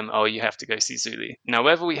told them, oh, you have to go see Zuli. Now,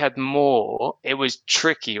 whether we had more, it was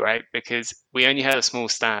tricky, right? Because we only had a small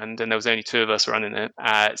stand and there was only 2 of us running it.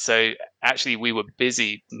 So actually we were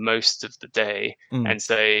busy most of the day. And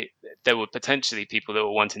so there were potentially people that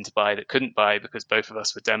were wanting to buy that couldn't buy because both of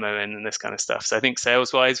us were demoing and this kind of stuff. So I think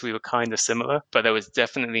sales-wise, we were kind of similar, but there was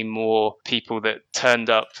definitely more people that turned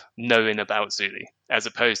up knowing about Zuli, as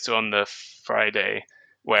opposed to on the Friday,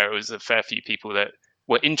 where it was a fair few people that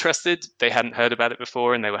were interested, they hadn't heard about it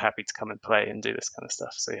before, and they were happy to come and play and do this kind of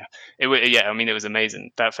stuff. So it was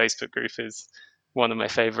amazing. That Facebook group is one of my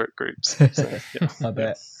favorite groups. So, I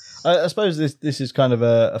bet. I suppose this is kind of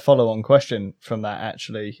a follow-on question from that,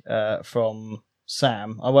 actually, from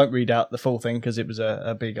Sam. I won't read out the full thing because it was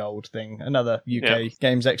a big old thing, another UK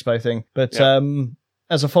Games Expo thing. But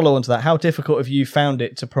as a follow-on to that, how difficult have you found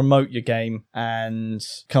it to promote your game and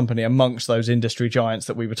company amongst those industry giants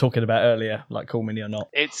that we were talking about earlier, like Cool Mini or not?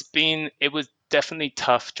 It was definitely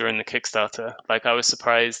tough during the Kickstarter. Like I was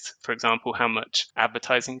surprised, for example, how much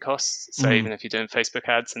advertising costs. So even if you're doing Facebook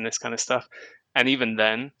ads and this kind of stuff, and even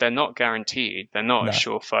then, they're not guaranteed. They're not a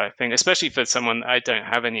surefire thing, especially for someone, I don't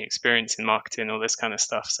have any experience in marketing or this kind of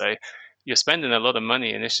stuff. So you're spending a lot of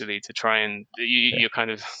money initially to try and you're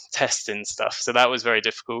kind of testing stuff. So that was very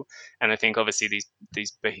difficult. And I think obviously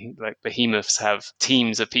these behemoths have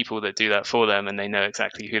teams of people that do that for them, and they know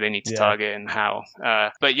exactly who they need to target and how.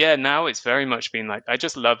 But yeah, now it's very much been like, I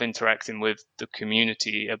just love interacting with the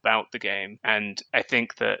community about the game. And I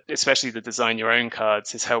think that especially the design your own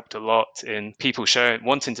cards has helped a lot in people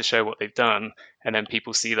wanting to show what they've done. And then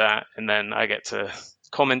people see that, and then I get to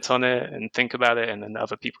comment on it and think about it, and then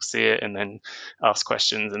other people see it and then ask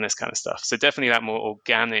questions and this kind of stuff. So definitely that more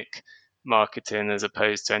organic marketing as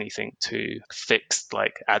opposed to anything too fixed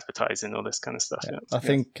like advertising or this kind of stuff. I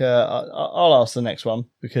think I'll ask the next one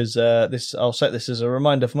because I'll set this as a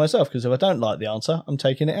reminder for myself, because if I don't like the answer, I'm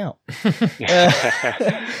taking it out.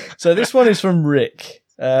 So this one is from Rick.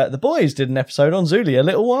 The boys did an episode on Zuli a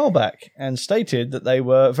little while back and stated that they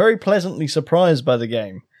were very pleasantly surprised by the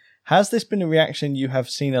game. Has this been a reaction you have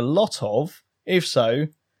seen a lot of? If so,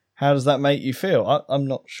 how does that make you feel? I'm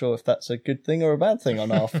not sure if that's a good thing or a bad thing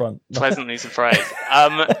on our front. Pleasantly surprised.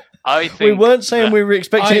 I think we weren't saying we were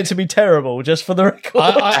expecting it to be terrible, just for the record.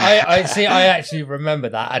 I see. I actually remember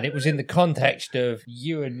that, and it was in the context of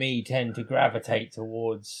you and me tend to gravitate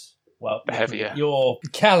towards, well, heavier. Your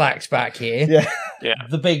Kallax back here,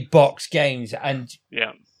 the big box games, and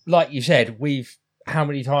like you said, how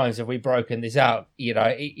many times have we broken this out? You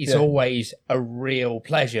know, it's always a real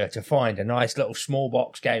pleasure to find a nice little small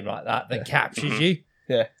box game like that captures you.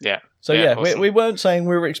 Yeah. So awesome. we weren't saying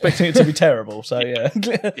we were expecting it to be terrible. So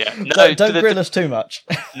No, don't grill us too much.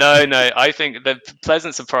 No. I think the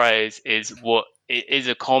pleasant surprise is it is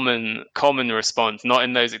a common response, not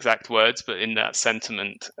in those exact words, but in that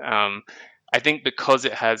sentiment. I think because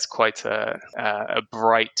it has quite a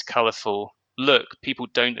bright, colourful look, people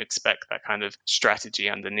don't expect that kind of strategy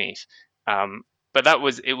underneath. But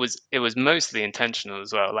it was mostly intentional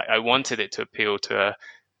as well. Like I wanted it to appeal to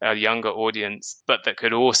a younger audience, but that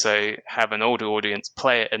could also have an older audience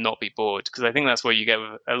play it and not be bored. Because I think that's what you get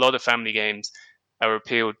with a lot of family games are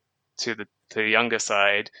appealed to the younger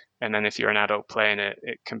side, and then if you're an adult playing it,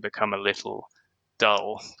 it can become a little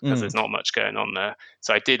dull because there's not much going on there.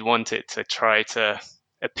 So I did want it to try to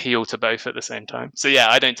appeal to both at the same time. So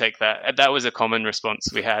I don't take that. That was a common response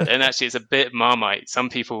we had. And actually it's a bit Marmite. Some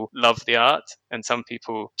people love the art and some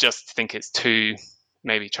people just think it's too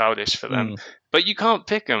maybe childish for them. But you can't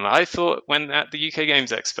pick them. I thought when at the UK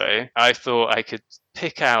Games Expo, I thought I could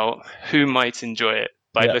pick out who might enjoy it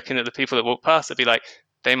by looking at the people that walk past. I'd be like,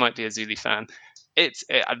 they might be a Zuli fan.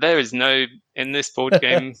 there is no, in this board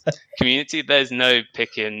game community, there's no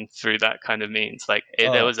picking through that kind of means. Like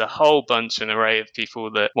there was a whole bunch, an array of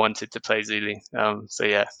people that wanted to play Zulu. So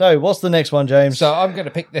yeah. So what's the next one, James? So I'm going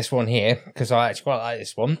to pick this one here because I actually quite like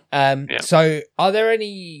this one. So are there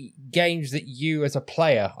any games that you as a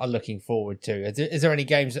player are looking forward to? Is there any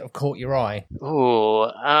games that have caught your eye?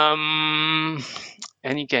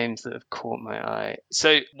 Any games that have caught my eye?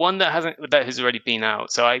 So one that has already been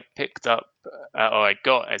out. So I picked up, or I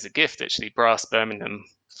got as a gift actually, Brass Birmingham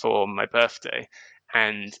for my birthday,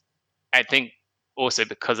 and I think also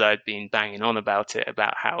because I'd been banging on about it,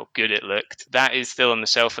 about how good it looked. That is still on the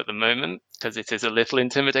shelf at the moment because it is a little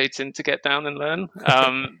intimidating to get down and learn.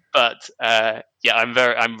 But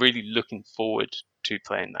I'm really looking forward to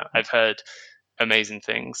playing that. I've heard amazing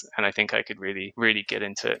things, and I think I could really, really get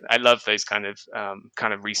into it. I love those kind of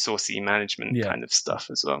resourcey management kind of stuff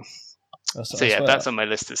as well. That's on my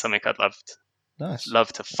list. Is something I'd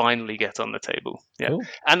love to finally get on the table. Yeah, cool.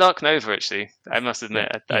 And Ark Nova, actually, I must admit,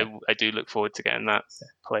 I do look forward to getting that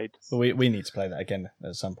played. Well, we need to play that again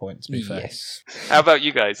at some point. To be fair. Yes. How about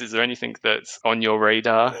you guys? Is there anything that's on your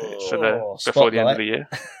radar before the end of the year?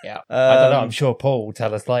 Yeah, I don't know. I'm sure Paul will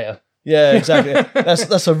tell us later. Yeah, exactly.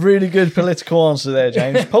 That's a really good political answer there,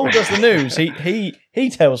 James. Paul does the news. He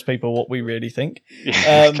tells people what we really think.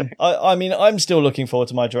 I mean, I'm still looking forward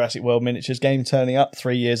to my Jurassic World miniatures game turning up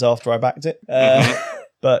 3 years after I backed it.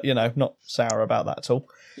 But not sour about that at all.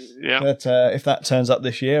 Yeah. But if that turns up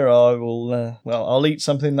this year, I will. I'll eat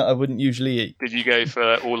something that I wouldn't usually eat. Did you go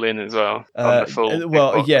for all in as well? On the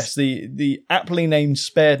full yes. The aptly named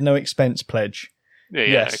spared no expense pledge. Yeah,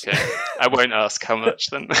 yes. Okay. I won't ask how much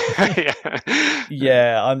then. I'm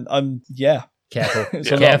Careful.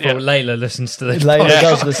 Careful. Layla listens to this Layla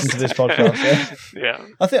does listen to this podcast. Yeah.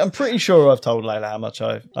 I'm pretty sure I've told Layla how much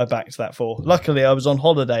I backed that for. Luckily, I was on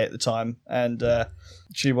holiday at the time, and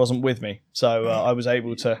she wasn't with me. So I was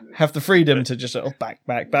able to have the freedom to just back,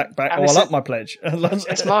 all up my pledge.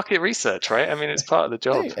 It's market research, right? I mean, it's part of the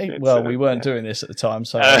job. We weren't doing this at the time,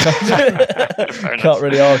 so I can't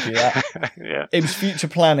really argue that. Yeah. It was future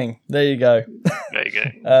planning. There you go. There you go.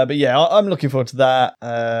 But yeah, I'm looking forward to that.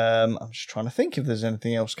 I'm just trying to think if there's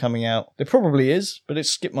anything else coming out. There probably is, but it's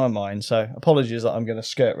skipped my mind. So apologies that I'm going to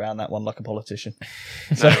skirt around that one like a politician.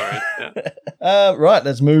 No worries. Yeah. Right,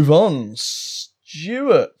 let's move on.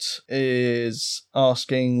 Stuart is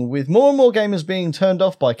asking, with more and more gamers being turned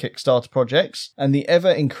off by Kickstarter projects and the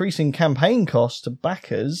ever-increasing campaign costs to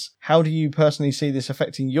backers, how do you personally see this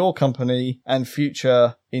affecting your company and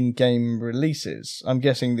future in-game releases? I'm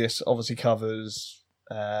guessing this obviously covers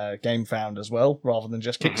GameFound as well, rather than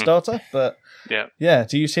just Kickstarter. But yeah,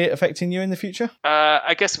 do you see it affecting you in the future?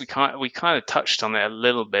 I guess we kind of touched on it a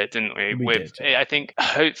little bit, didn't we? We did. I think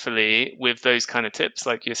hopefully with those kind of tips,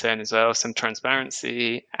 like you're saying as well, some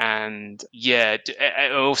transparency and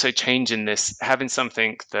also changing this, having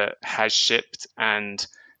something that has shipped and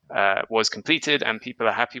was completed and people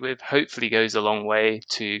are happy with, hopefully goes a long way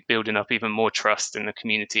to building up even more trust in the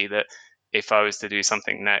community that if I was to do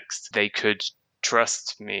something next, they could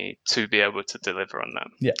trust me to be able to deliver on them.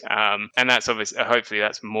 Yeah. And that's obviously, hopefully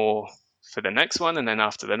that's more for the next one. And then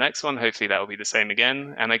after the next one, hopefully that will be the same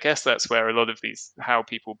again. And I guess that's where a lot of how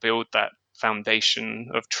people build that foundation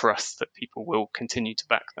of trust that people will continue to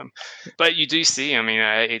back them. But you do see, I mean,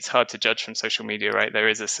 it's hard to judge from social media, right? There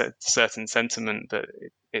is a certain sentiment that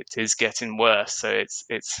it is getting worse. So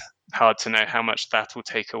it's hard to know how much that will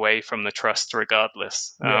take away from the trust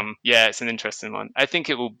regardless. It's an interesting one. I think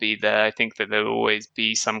it will be there. I think that there will always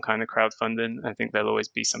be some kind of crowdfunding. I think there'll always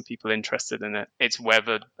be some people interested in it. It's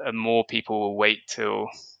whether more people will wait till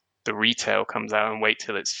the retail comes out and wait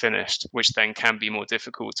till it's finished, which then can be more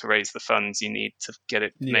difficult to raise the funds you need to get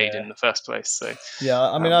it made in the first place. So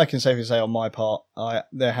I mean, I can safely say on my part,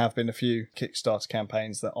 there have been a few Kickstarter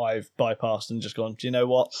campaigns that I've bypassed and just gone, do you know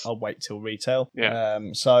what? I'll wait till retail.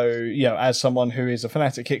 As someone who is a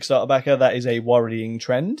fanatic Kickstarter backer, that is a worrying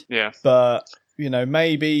trend. Yeah. But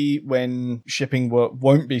maybe when shipping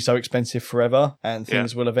won't be so expensive forever and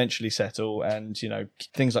things will eventually settle and,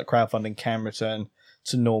 things like crowdfunding can return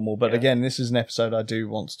to normal. But again, this is an episode I do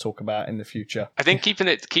want to talk about in the future. I think keeping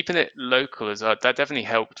it local as well, that definitely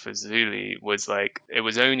helped for Zuli. Was like, it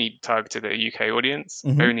was only targeted at a UK audience,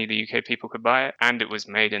 only the UK people could buy it, and it was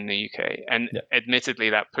made in the UK. And admittedly,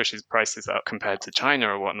 that pushes prices up compared to China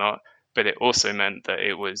or whatnot. But it also meant that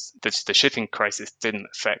it was the shipping crisis didn't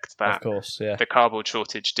affect that. Of course, yeah. The cardboard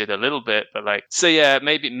shortage did a little bit, but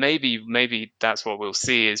maybe that's what we'll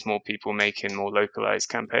see is more people making more localized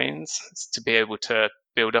campaigns to be able to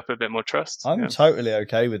build up a bit more trust. I'm totally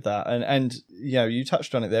okay with that. And you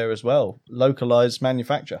touched on it there as well. Localized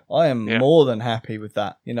manufacture. I am more than happy with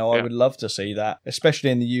that. I would love to see that,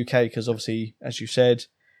 especially in the UK, because obviously, as you said,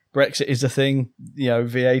 Brexit is a thing.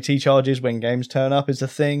 VAT charges when games turn up is a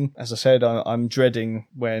thing. As I said, I'm dreading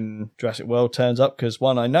when Jurassic World turns up, because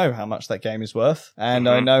one, I know how much that game is worth, and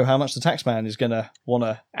I know how much the taxman is going to want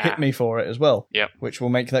to hit me for it as well, which will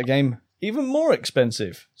make that game even more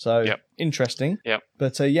expensive. So interesting.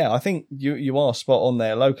 But I think you are spot on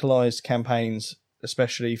there. Localized campaigns,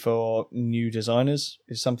 especially for new designers,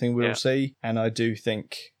 is something we'll see, and I do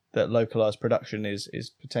think that localized production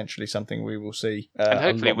is potentially something we will see. And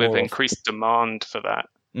hopefully with increased demand for that,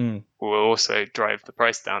 will also drive the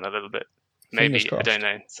price down a little bit. Maybe, I don't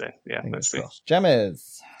know. So let's see.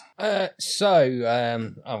 Jammers. I'm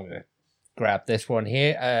going to grab this one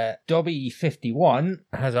here. Dobby51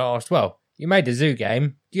 has asked, well, you made a zoo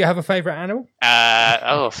game. Do you have a favourite animal?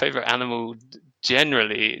 Favourite animal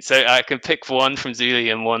generally. So I can pick one from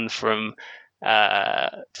Zuli and one from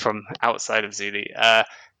outside of Zuli.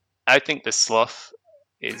 I think the sloth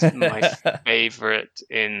is my favorite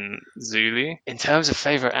in Zuli. In terms of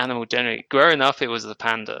favorite animal generally, growing up, it was the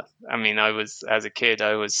panda. I mean, as a kid,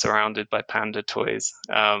 I was surrounded by panda toys.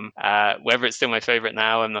 Whether it's still my favorite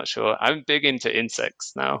now, I'm not sure. I'm big into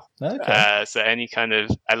insects now. Okay. So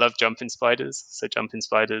I love jumping spiders. So jumping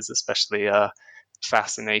spiders, especially,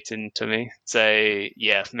 fascinating to me. So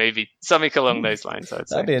maybe something along those lines, I'd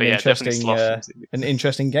say. That'd be an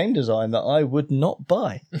interesting game design that I would not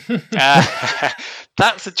buy.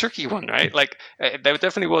 That's a tricky one, right? Like, there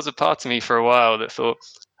definitely was a part of me for a while that thought,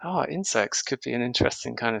 insects could be an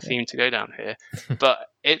interesting kind of theme to go down here. But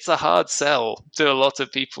it's a hard sell to a lot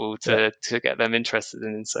of people to get them interested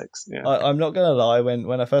in insects. I'm not going to lie.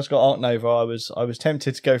 When I first got Ark Nova, I was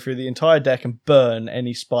tempted to go through the entire deck and burn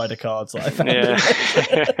any spider cards that I found.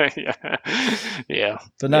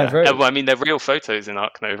 But no, I mean, they're real photos in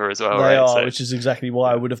Ark Nova as well, they right? are, which is exactly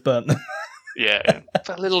why I would have burnt them.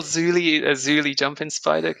 But a little Zuli jumping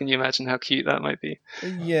spider. Can you imagine how cute that might be?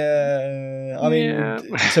 Yeah, I mean,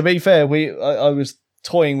 to be fair, I was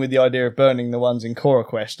toying with the idea of burning the ones in Cora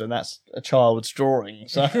Quest, and that's a child's drawing.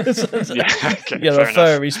 So, a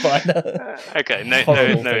furry spider.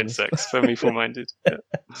 No insects for me, full-minded.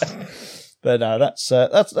 But no, that's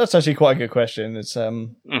actually quite a good question. It's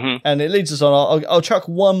and it leads us on. I'll chuck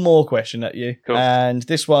one more question at you, cool. And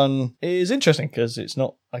this one is interesting because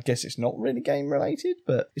I guess it's not really game related,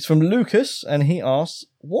 but it's from Lucas, and he asks,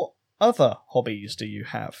 "What other hobbies do you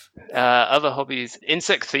have?" Other hobbies,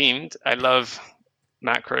 insect themed. I love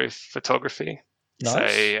macro photography. Nice.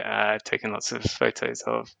 So taking lots of photos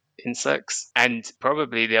of insects, and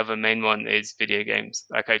probably the other main one is video games.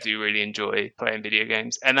 Like, I do really enjoy playing video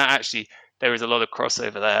games, and that actually, there is a lot of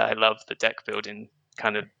crossover there. I love the deck building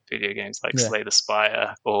kind of video games like Slay the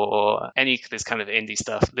Spire or any of this kind of indie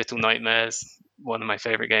stuff. Little Nightmares, one of my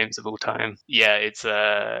favorite games of all time. Gaming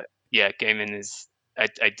is,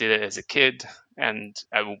 I did it as a kid, and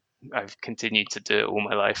I've continued to do it all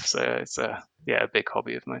my life. So it's a big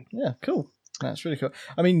hobby of mine. Yeah, cool. That's really cool.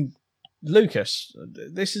 I mean, Lucas,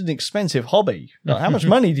 this is an expensive hobby. How much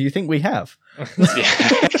money do you think we have?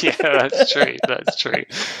 That's true.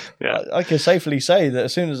 Yeah, I can safely say that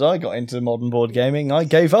as soon as I got into modern board gaming, I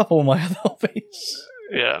gave up all my other hobbies.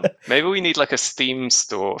 Yeah, maybe we need like a Steam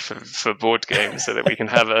store for board games so that we can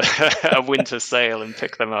have a winter sale and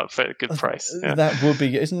pick them up for a good price. Yeah. That would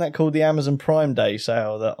be. Isn't that called the Amazon Prime Day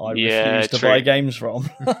sale that I refuse to buy games from?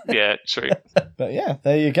 Yeah, true. But yeah,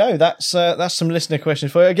 there you go. That's some listener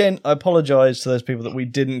questions for you. Again, I apologise to those people that we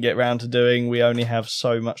didn't get round to doing. We only have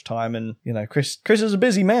so much time, and Chris is a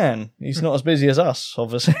busy man. He's not as busy as us,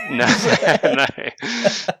 obviously. No.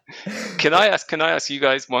 Can I ask you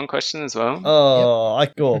guys one question as well? Oh, I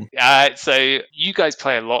go on. So you guys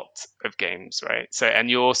play a lot of games, right? So, and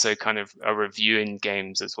you also kind of are reviewing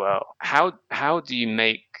games as well. How do you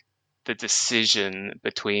make the decision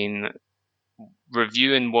between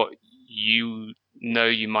reviewing what you know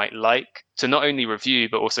you might like to not only review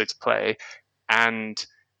but also to play, and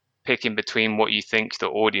picking between what you think the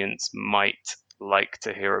audience might like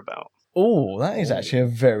to hear about? Oh, that is actually a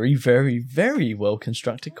very, very, very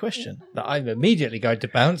well-constructed question. That I'm immediately going to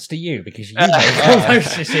bounce to you because you make all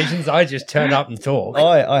those decisions. I just turn up and talk.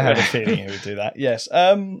 I had a feeling you would do that, yes.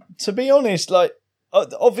 To be honest, like,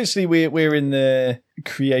 obviously we're in the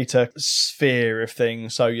creator sphere of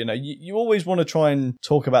things, so, you always want to try and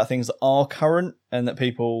talk about things that are current and that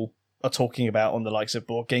people are talking about on the likes of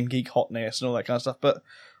Board Game Geek, Hotness and all that kind of stuff, but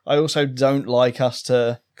I also don't like us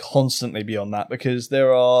to constantly be on that because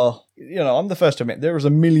there are, I'm the first to admit, there is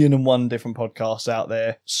 1,000,001 different podcasts out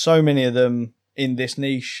there. So many of them in this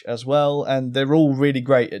niche as well, and they're all really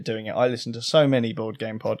great at doing it. I listen to so many board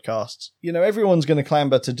game podcasts. You know, everyone's going to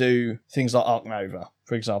clamber to do things like Ark Nova,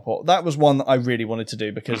 for example. That was one that I really wanted to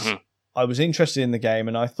do because I was interested in the game,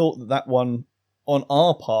 and I thought that that one on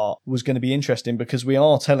our part was going to be interesting because we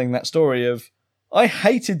are telling that story of, I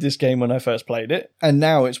hated this game when I first played it, and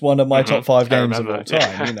now it's one of my top 5 games of all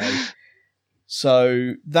time, you know.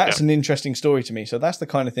 So that's an interesting story to me. So that's the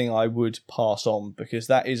kind of thing I would pass on, because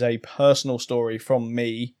that is a personal story from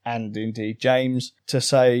me and indeed James to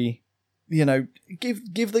say, you know,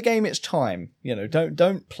 give the game its time. You know,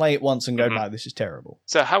 don't play it once and go, no, this is terrible.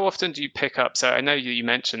 So how often do you pick up? So I know you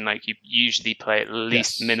mentioned like you usually play at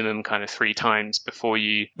least minimum kind of 3 times before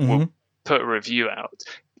you will put a review out.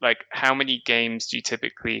 Like how many games do you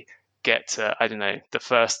typically get to, I don't know, the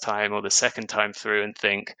first time or the second time through and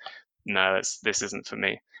think, no, this isn't for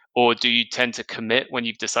me? Or do you tend to commit when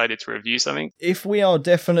you've decided to review something? If we are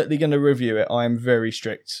definitely going to review it, I'm very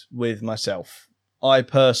strict with myself. I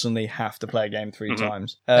personally have to play a game 3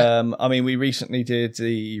 times. I mean, we recently did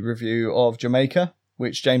the review of Jamaica,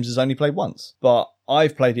 which James has only played once. But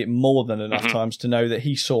I've played it more than enough times to know that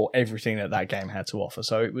he saw everything that game had to offer.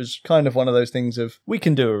 So it was kind of one of those things of, we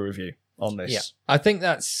can do a review on this. Yeah. I think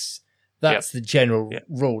that's the general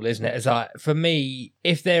rule, isn't it? It's like, for me,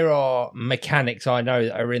 if there are mechanics I know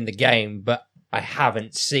that are in the game, but I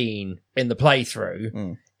haven't seen in the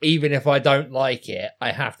playthrough, even if I don't like it,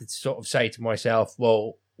 I have to sort of say to myself,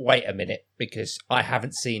 well, wait a minute, because I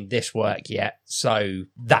haven't seen this work yet, so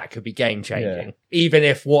that could be game changing. Yeah. Even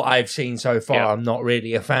if what I've seen so far I'm not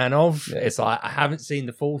really a fan of, it's like, I haven't seen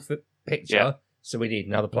the full picture, so we need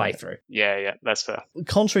another playthrough. Yeah, that's fair.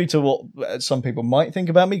 Contrary to what some people might think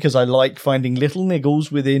about me, because I like finding little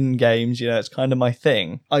niggles within games, you know, it's kind of my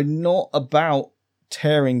thing. I'm not about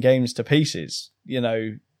tearing games to pieces. You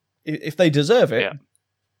know, if they deserve it,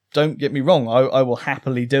 don't get me wrong, I will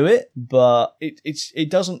happily do it, but it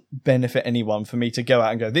doesn't benefit anyone for me to go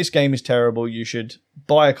out and go, this game is terrible, you should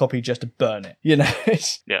buy a copy just to burn it. You know,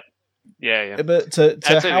 it's... Yeah. But to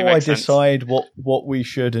how I decide what we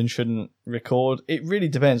should and shouldn't record, it really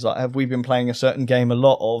depends. Like, have we been playing a certain game a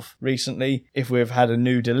lot of recently? If we've had a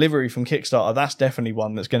new delivery from Kickstarter, that's definitely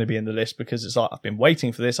one that's going to be in the list, because it's like, I've been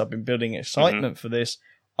waiting for this, I've been building excitement for this,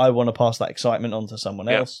 I want to pass that excitement on to someone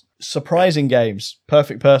else. Surprising games.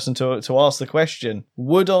 Perfect person to ask the question.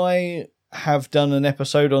 Would I have done an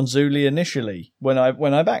episode on Zuli initially when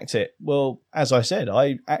I backed it? Well, as I said,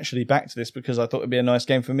 I actually backed this because I thought it'd be a nice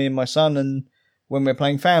game for me and my son, and when we're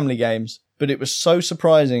playing family games. But it was so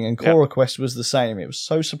surprising, and Cora Quest was the same. It was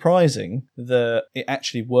so surprising that it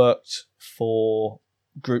actually worked for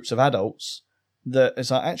groups of adults that it's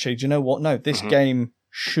like, actually, do you know what? No, this game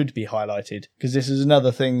should be highlighted, because this is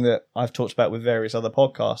another thing that I've talked about with various other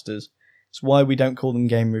podcasters. It's why we don't call them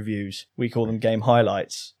game reviews. We call them game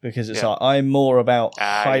highlights, because it's like, I'm more about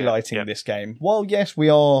highlighting this game. While yes, we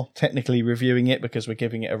are technically reviewing it because we're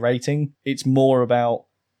giving it a rating, it's more about,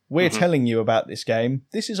 we're telling you about this game.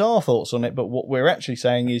 This is our thoughts on it, but what we're actually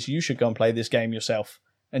saying is you should go and play this game yourself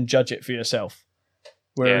and judge it for yourself.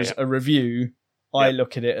 Whereas a review, I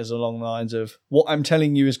look at it as along the lines of, what I'm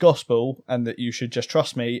telling you is gospel, and that you should just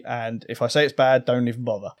trust me, and if I say it's bad, don't even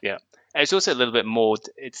bother. Yeah. It's also a little bit more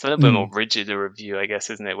more rigid a review, I guess,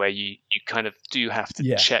 isn't it? Where you kind of do have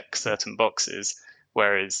to check certain boxes,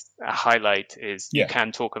 whereas a highlight is you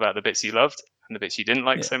can talk about the bits you loved and the bits you didn't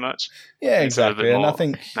like so much. Yeah, exactly. And I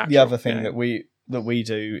think the other thing that we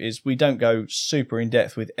do is we don't go super in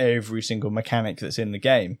depth with every single mechanic that's in the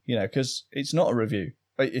game, you know, because it's not a review.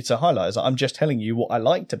 It's a highlight. It's like, I'm just telling you what I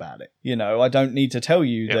liked about it. You know, I don't need to tell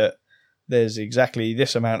you that there's exactly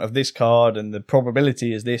this amount of this card and the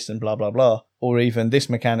probability is this and blah, blah, blah. Or even this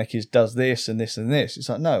mechanic does this and this and this. It's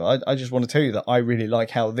like, no, I just want to tell you that I really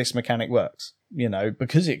like how this mechanic works, you know,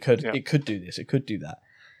 because it could do this, it could do that.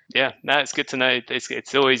 Yeah, no, it's good to know.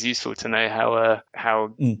 It's always useful to know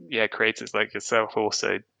how creators like yourself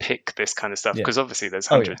also pick this kind of stuff, because obviously there's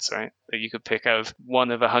hundreds, right? That you could pick out of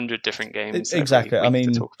one of 100 different games. Exactly. I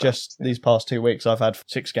mean, just these past 2 weeks, I've had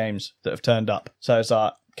 6 games that have turned up. So it's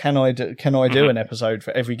like, can I do an episode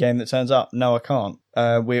for every game that turns up? No, I can't.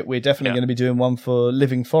 We're definitely going to be doing one for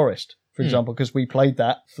Living Forest, for example, because we played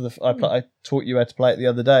that I taught you how to play it the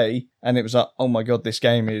other day, and it was like, oh my god, this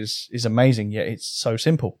game is amazing, yet it's so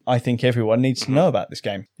simple. I think everyone needs to know about this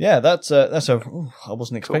game. Yeah, I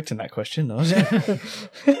wasn't expecting that question, was it?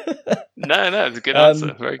 No, it's a good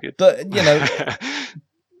answer. Very good. But, you know,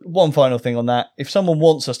 one final thing on that. If someone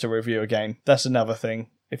wants us to review a game, that's another thing.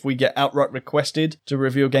 if we get outright requested to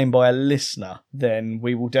review a game by a listener, then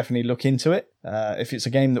we will definitely look into it. If it's a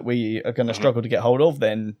game that we are going to struggle to get hold of,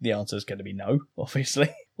 then the answer is going to be no, obviously.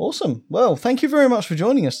 Awesome. Well, thank you very much for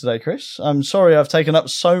joining us today, Chris. I'm sorry I've taken up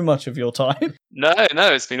so much of your time. No,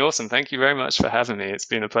 it's been awesome. Thank you very much for having me. It's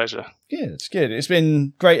been a pleasure. Good, it's good. It's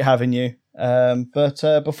been great having you. But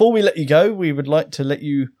before we let you go, we would like to let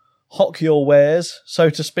you hock your wares, so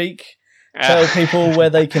to speak. Tell people where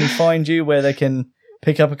they can find you, where they can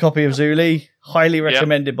pick up a copy of Zuli. Highly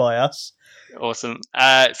recommended by us. Awesome.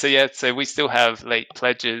 So we still have late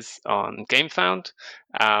pledges on GameFound,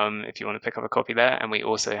 if you want to pick up a copy there. And we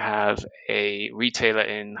also have a retailer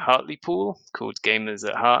in Hartlepool called Gamers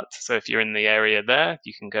at Heart. So if you're in the area there,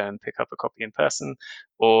 you can go and pick up a copy in person,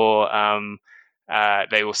 or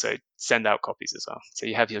they also send out copies as well. So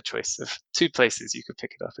you have your choice of 2 places you could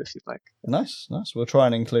pick it up if you'd like. Nice. We'll try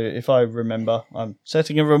and include, if I remember, I'm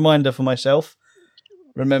setting a reminder for myself.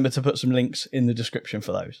 Remember to put some links in the description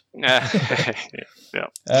for those. Yeah.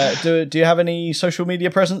 Do you have any social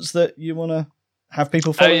media presence that you want to have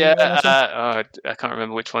people follow? I can't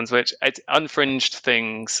remember which one's which. It's Unfringed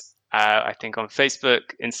Things, I think, on Facebook,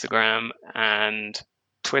 Instagram, and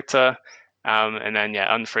Twitter. And then,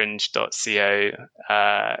 unfringed.co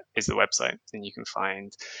is the website, and you can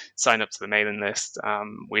sign up to the mailing list.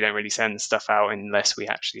 We don't really send stuff out unless we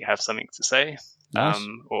actually have something to say. Nice.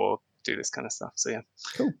 Or do this kind of stuff. So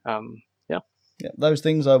cool. Yeah, those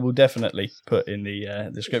things I will definitely put in the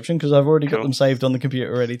description because I've already got them saved on the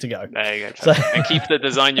computer ready to go. There you go. And keep the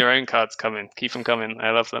design your own cards coming. Keep them coming. I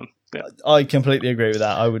love them. Yeah. I completely agree with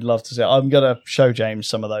that. I would love to see. I'm going to show James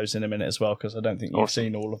some of those in a minute as well because I don't think you've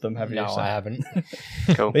seen all of them, have you? No, I haven't.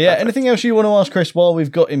 Cool. But anything else you want to ask Chris while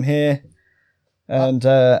we've got him here, and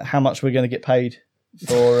how much we're going to get paid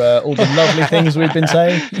for all the lovely things we've been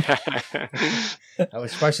saying? I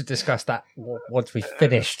was supposed to discuss that once we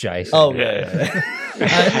finish, Jason. Oh yeah.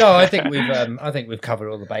 No, I think we've covered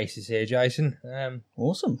all the bases here, Jason.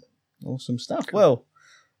 Awesome stuff. Well,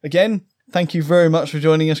 again, thank you very much for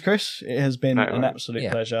joining us, Chris. It has been an absolute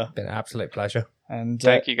pleasure. Been an absolute pleasure. And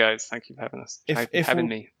thank you guys. Thank you for having us. Having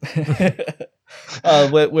me.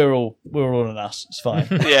 We're all on us. It's fine.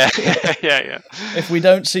 Yeah. If we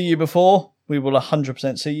don't see you before, we will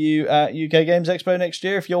 100% see you at UK Games Expo next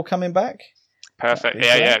year if you're coming back. Perfect.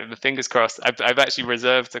 Yeah. The fingers crossed. I've actually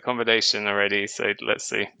reserved accommodation already, so let's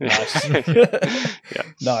see. Nice.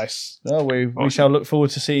 Nice. Well, we shall look forward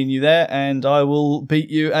to seeing you there, and I will beat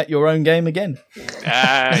you at your own game again.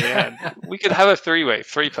 Yeah. We could have a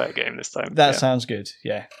 3-player game this time. That sounds good.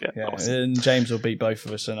 Yeah. Awesome. And James will beat both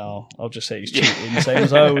of us, and I'll just say he's cheating, the same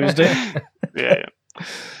as I always do. Yeah.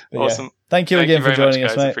 Awesome. Thank you again for joining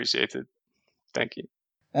us, mate. Appreciated. Thank you.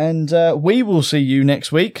 And we will see you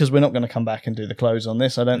next week because we're not going to come back and do the close on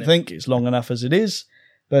this. I don't think it's long enough as it is.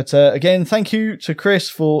 But again, thank you to Chris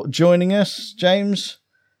for joining us. James,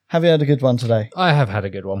 have you had a good one today? I have had a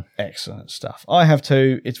good one. Excellent stuff. I have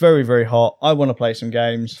too. It's very, very hot. I want to play some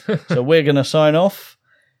games. So we're going to sign off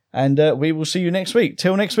and we will see you next week.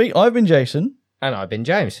 Till next week, I've been Jason. And I've been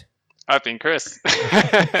James. I've been Chris.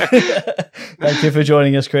 Thank you for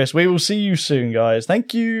joining us, Chris. We will see you soon, guys.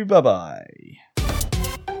 Thank you. Bye-bye.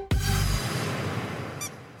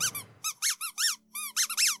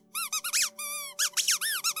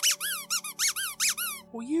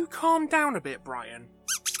 Will you calm down a bit, Brian?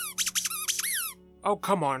 Oh,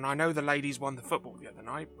 come on, I know the ladies won the football the other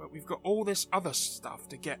night, but we've got all this other stuff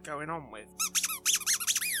to get going on with.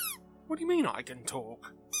 What do you mean I can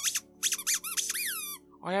talk?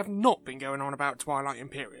 I have not been going on about Twilight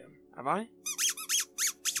Imperium, have I?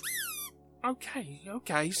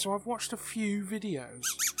 Okay, so I've watched a few videos.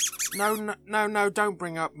 No, don't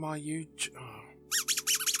bring up my YouTube...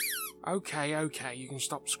 Oh. Okay, you can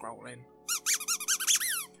stop scrolling.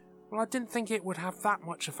 Well, I didn't think it would have that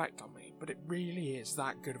much effect on me, but it really is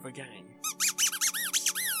that good of a game.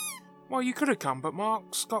 Well, you could have come, but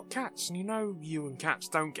Mark's got cats, and you know you and cats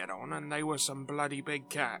don't get on, and they were some bloody big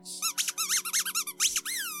cats.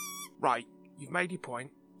 Right, you've made your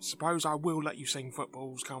point. Suppose I will let you sing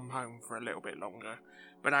footballs come home for a little bit longer,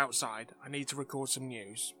 but outside, I need to record some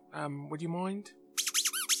news. Would you mind?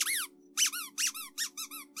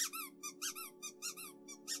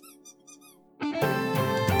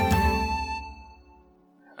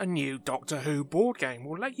 A new Doctor Who board game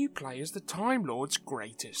will let you play as the Time Lord's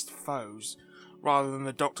greatest foes. Rather than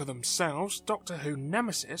the Doctor themselves, Doctor Who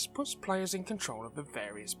Nemesis puts players in control of the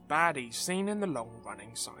various baddies seen in the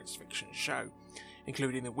long-running science fiction show.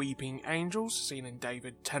 including the Weeping Angels, seen in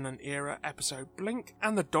David Tennant-era episode Blink,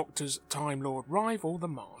 and the Doctor's Time Lord rival, the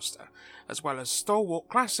Master, as well as stalwart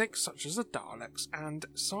classics such as the Daleks and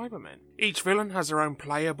Cybermen. Each villain has their own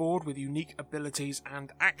player board with unique abilities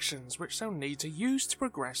and actions which they'll need to use to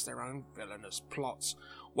progress their own villainous plots,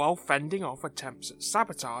 while fending off attempts at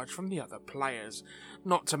sabotage from the other players,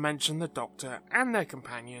 not to mention the Doctor and their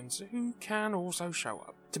companions, who can also show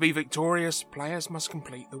up. To be victorious, players must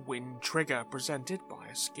complete the win trigger presented by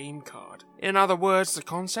a scheme card. In other words, the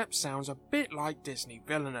concept sounds a bit like Disney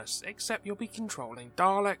Villainous, except you'll be controlling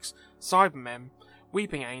Daleks, Cybermen,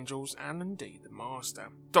 Weeping Angels, and indeed the Master.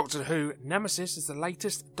 Doctor Who Nemesis is the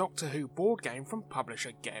latest Doctor Who board game from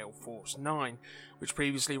publisher Gale Force 9, which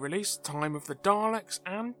previously released Time of the Daleks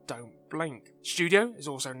and Don't Blink. Studio is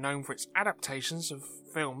also known for its adaptations of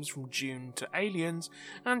films from Dune to Aliens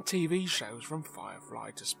and TV shows from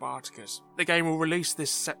Firefly to Spartacus. The game will release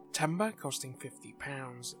this September, costing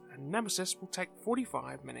 £50, and Nemesis will take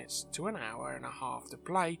 45 minutes to an hour and a half to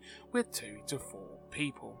play with 2 to 4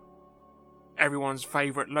 people. Everyone's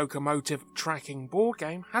favourite locomotive tracking board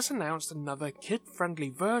game has announced another kid-friendly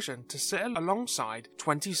version to sit alongside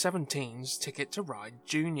 2017's Ticket to Ride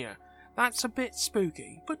Junior. That's a bit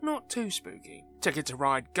spooky, but not too spooky. Ticket to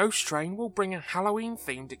Ride Ghost Train will bring a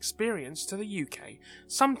Halloween-themed experience to the UK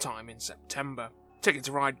sometime in September. Ticket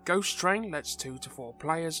to Ride Ghost Train lets 2 to 4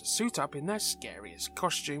 players suit up in their scariest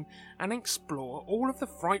costume and explore all of the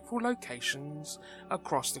frightful locations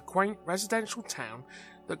across the quaint residential town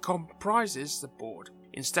that comprises the board.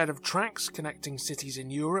 Instead of tracks connecting cities in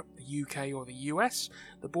Europe, the UK or the US,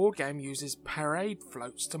 the board game uses parade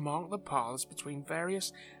floats to mark the paths between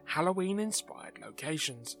various Halloween-inspired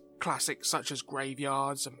locations. Classics such as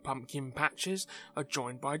graveyards and pumpkin patches are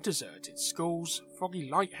joined by deserted schools, foggy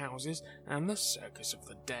lighthouses, and the Circus of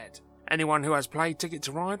the Dead. Anyone who has played Ticket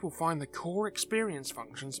to Ride will find the core experience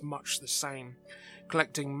functions much the same,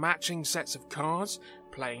 collecting matching sets of cards,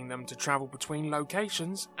 playing them to travel between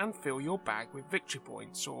locations, and fill your bag with victory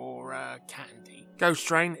points or candy. Ghost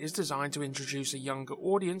Train is designed to introduce a younger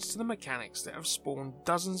audience to the mechanics that have spawned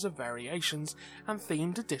dozens of variations and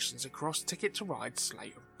themed additions across Ticket to Ride's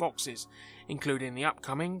slate of boxes, including the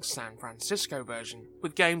upcoming San Francisco version.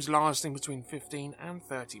 With games lasting between 15 and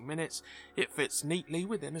 30 minutes, it fits neatly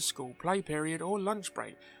within a school play period or lunch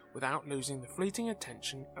break without losing the fleeting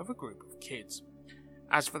attention of a group of kids.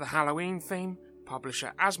 As for the Halloween theme,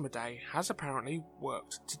 publisher Asmodee has apparently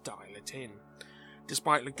worked to dial it in.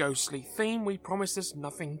 Despite the ghostly theme, we promise there's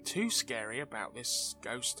nothing too scary about this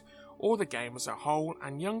ghost or the game as a whole,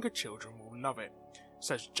 and younger children will love it,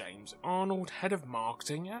 says James Arnold, head of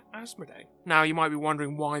marketing at Asmodee. Now, you might be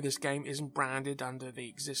wondering why this game isn't branded under the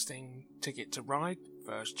existing Ticket to Ride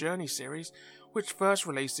First Journey series, which first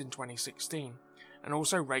released in 2016, and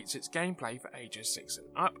also rates its gameplay for ages 6 and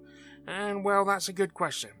up, and well, that's a good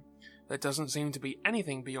question. There doesn't seem to be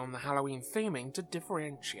anything beyond the Halloween theming to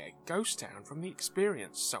differentiate Ghost Town from the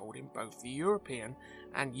experience sold in both the European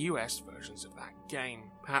and US versions of that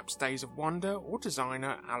game. Perhaps Days of Wonder or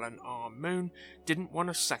designer Alan R. Moon didn't want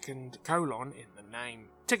a second colon in the name.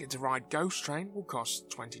 Ticket to Ride Ghost Train will cost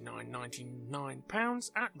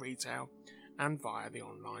 £29.99 at retail and via the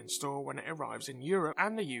online store when it arrives in Europe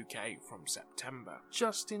and the UK from September,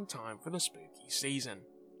 just in time for the spooky season.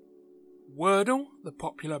 Wordle, the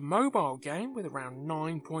popular mobile game with around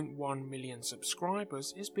 9.1 million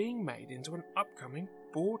subscribers, is being made into an upcoming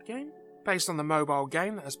board game. Based on the mobile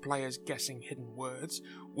game that has players guessing hidden words,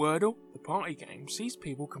 Wordle, the party game, sees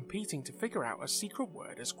people competing to figure out a secret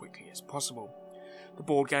word as quickly as possible. The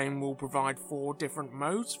board game will provide 4 different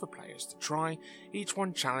modes for players to try, each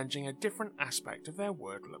one challenging a different aspect of their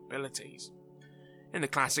Wordle abilities. In the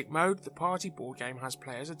classic mode, the party board game has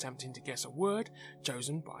players attempting to guess a word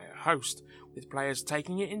chosen by a host, with players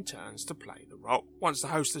taking it in turns to play the role. Once the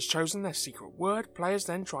host has chosen their secret word, players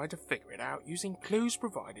then try to figure it out using clues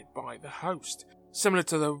provided by the host. Similar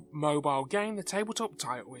to the mobile game, the tabletop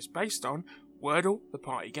title is based on Wordle, the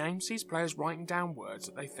party game, sees players writing down words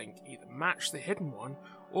that they think either match the hidden one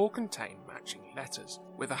or contain matching letters,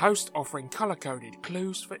 with the host offering colour-coded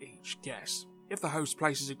clues for each guess. If the host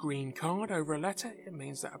places a green card over a letter, it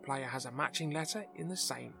means that a player has a matching letter in the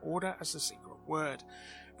same order as the secret word.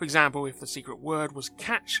 For example, if the secret word was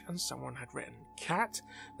catch and someone had written cat,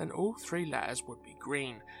 then all 3 letters would be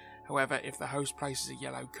green. However, if the host places a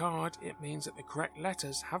yellow card, it means that the correct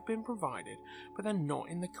letters have been provided, but they're not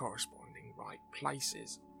in the corresponding right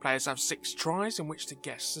places. Players have 6 tries in which to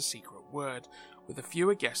guess the secret word, with the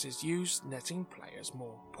fewer guesses used netting players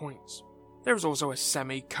more points. There is also a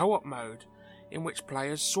semi-co-op mode, in which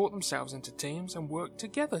players sort themselves into teams and work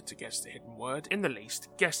together to guess the hidden word in the least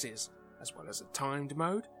guesses. as well as a timed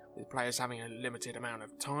mode, with players having a limited amount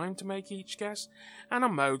of time to make each guess, and a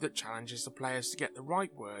mode that challenges the players to get the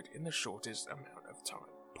right word in the shortest amount of time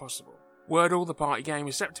possible. Wordle, the party game,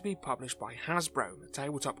 is set to be published by Hasbro, the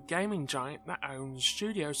tabletop gaming giant that owns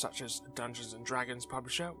studios such as Dungeons & Dragons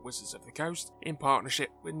publisher Wizards of the Coast, in partnership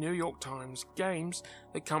with New York Times Games,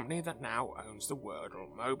 the company that now owns the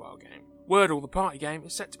Wordle mobile game. Wordle, the party game,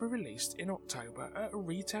 is set to be released in October at a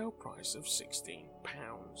retail price of £16.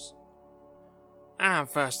 And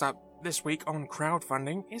first up this week on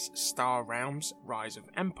crowdfunding is Star Realms Rise of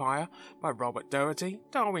Empire by Robert Doherty,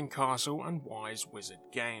 Darwin Castle and Wise Wizard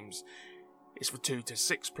Games. It's for 2 to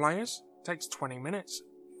 6 players, takes 20 minutes,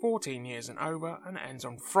 14 years and over, and ends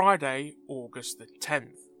on Friday, August the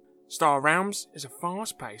 10th. Star Realms is a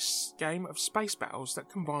fast-paced game of space battles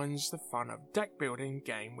that combines the fun of deck-building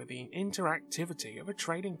game with the interactivity of a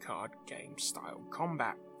trading card game-style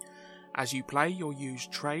combat. As you play, you'll use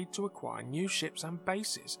trade to acquire new ships and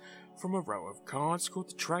bases from a row of cards called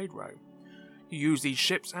the trade row. You use these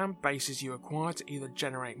ships and bases you acquire to either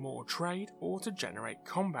generate more trade or to generate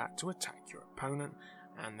combat to attack your opponent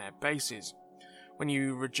and their bases. When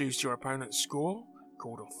you reduce your opponent's score,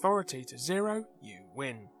 called authority, to 0, you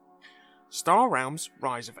win. Star Realms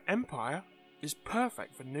Rise of Empire is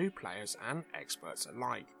perfect for new players and experts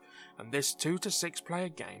alike, and this 2 to 6 player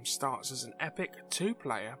game starts as an epic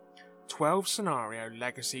 2-player 12 scenario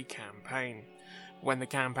legacy campaign. When the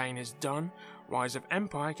campaign is done, Rise of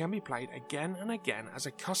Empire can be played again and again as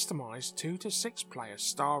a customized 2 to 6 player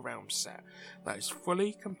Star Realms set that is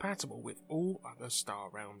fully compatible with all other Star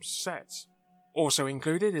Realms sets. Also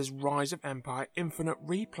included is Rise of Empire Infinite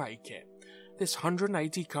Replay Kit. This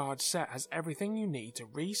 180 card set has everything you need to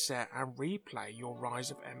reset and replay your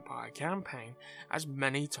Rise of Empire campaign as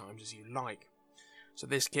many times as you like. So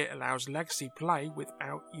this kit allows legacy play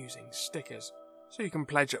without using stickers. So you can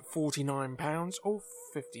pledge at £49 or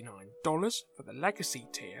 $59 for the legacy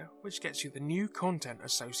tier, which gets you the new content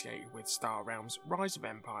associated with Star Realms Rise of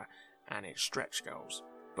Empire and its stretch goals.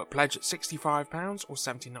 But pledge at £65 or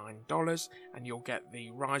 $79 and you'll get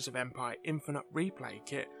the Rise of Empire Infinite Replay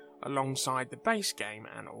Kit alongside the base game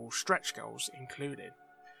and all stretch goals included.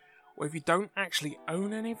 Or if you don't actually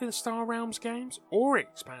own any of the Star Realms games or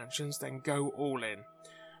expansions, then go all in.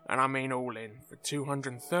 And I mean all in, for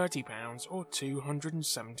 £230 or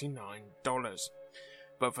 $279.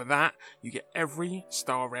 But for that, you get every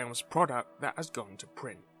Star Realms product that has gone to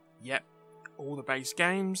print. Yep, all the base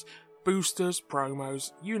games, boosters,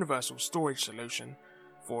 promos, universal storage solution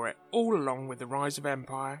for it, all along with the Rise of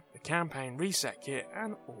Empire, the campaign reset kit,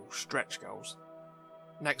 and all stretch goals.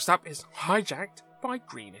 Next up is Hijacked by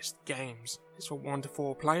Greenest Games. It's for 1 to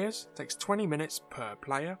 4 players, takes 20 minutes per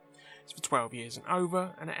player. It's for 12 years and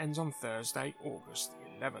over, and it ends on Thursday, August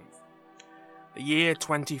 11th. The year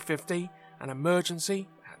 2050, an emergency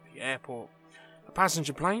at the airport. A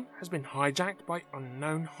passenger plane has been hijacked by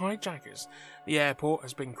unknown hijackers. The airport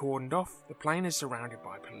has been cordoned off, the plane is surrounded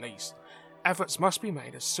by police. Efforts must be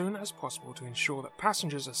made as soon as possible to ensure that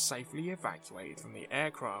passengers are safely evacuated from the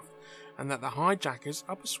aircraft, and that the hijackers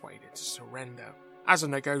are persuaded to surrender. As a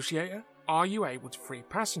negotiator, are you able to free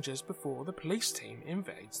passengers before the police team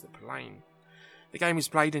invades the plane? The game is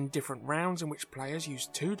played in different rounds in which players use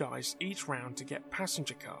 2 dice each round to get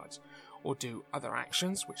passenger cards, or do other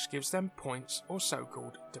actions which gives them points or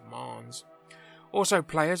so-called demands. Also,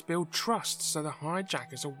 players build trust so the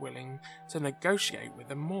hijackers are willing to negotiate with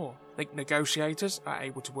them more. The negotiators are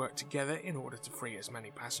able to work together in order to free as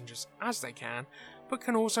many passengers as they can, but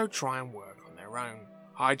can also try and work on their own.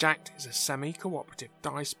 Hijacked is a semi-cooperative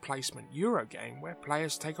dice placement Eurogame where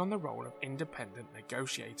players take on the role of independent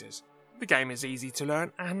negotiators. The game is easy to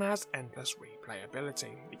learn and has endless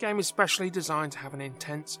replayability. The game is specially designed to have an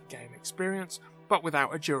intense game experience, but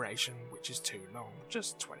without a duration which is too long,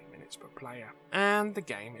 just 20 minutes per player. And the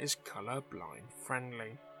game is colour blind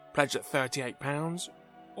friendly. Pledge at £38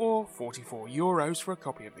 or €44 for a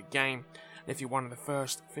copy of the game. And if you're one of the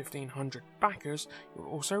first 1,500 backers, you'll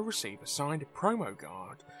also receive a signed promo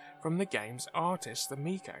card from the game's artist,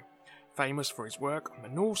 Amico, famous for his work on the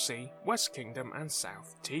North Sea, West Kingdom and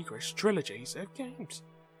South Tigris trilogies of games.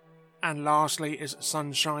 And lastly is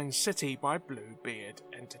Sunshine City by Bluebeard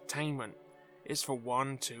Entertainment. It's for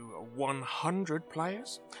 1 to 100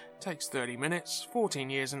 players, takes 30 minutes, 14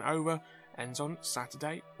 years and over, ends on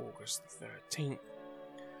Saturday, August 13th.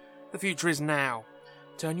 The future is now.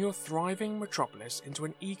 Turn your thriving metropolis into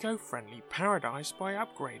an eco-friendly paradise by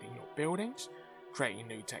upgrading your buildings, creating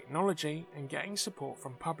new technology, and getting support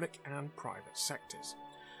from public and private sectors.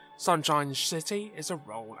 Sunshine City is a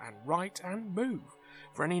roll and write and move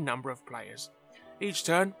for any number of players. Each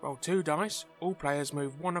turn, roll 2 dice. All players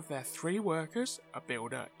move one of their 3 workers, a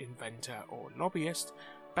builder, inventor or lobbyist,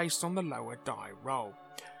 based on the lower die roll.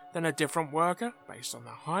 Then a different worker, based on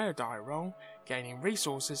the higher die roll, gaining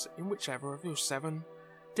resources in whichever of your 7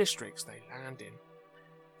 districts they land in.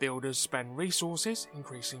 Builders spend resources,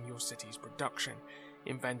 increasing your city's production.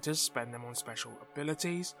 Inventors spend them on special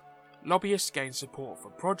abilities. Lobbyists gain support for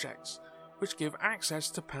projects, which give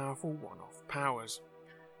access to powerful one-off powers.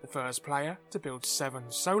 The first player to build 7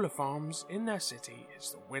 solar farms in their city is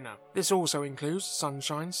the winner. This also includes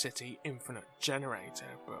Sunshine City Infinite Generator,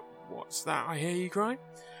 but what's that, I hear you cry?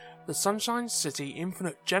 The Sunshine City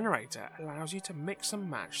Infinite Generator allows you to mix and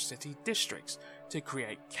match city districts to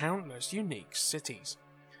create countless unique cities.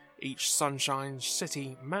 Each Sunshine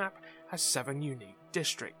City map has 7 unique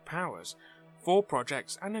district powers, 4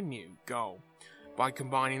 projects and a new goal. By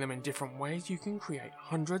combining them in different ways, you can create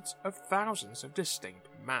hundreds of thousands of distinct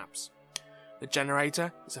maps. The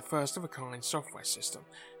generator is a first-of-a-kind software system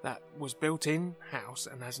that was built in-house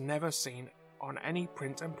and has never seen on any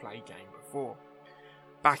print-and-play game before.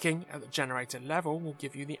 Backing at the generator level will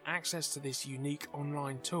give you the access to this unique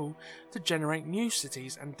online tool to generate new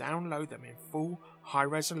cities and download them in full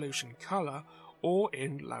high-resolution colour or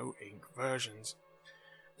in low-ink versions.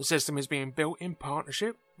 The system is being built in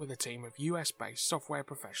partnership with a team of US-based software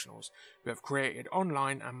professionals who have created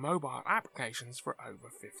online and mobile applications for over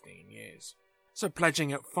 15 years. So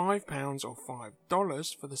pledging at £5 or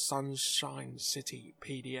 $5 for the Sunshine City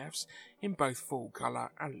PDFs in both full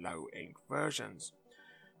colour and low-ink versions.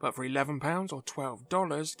 But for £11 or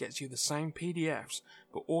 $12 gets you the same PDFs,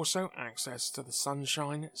 but also access to the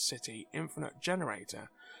Sunshine City Infinite Generator,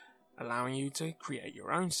 allowing you to create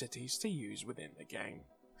your own cities to use within the game.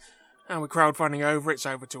 And with crowdfunding over, it's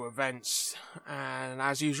over to events. And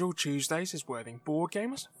as usual, Tuesdays is Worthing Board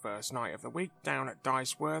Gamers, first night of the week, down at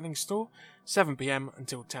Dice Worthing Store, 7 PM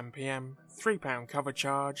until 10 PM, £3 cover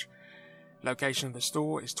charge. Location of the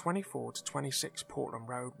store is 24 to 26 Portland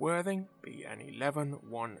Road, Worthing, BN11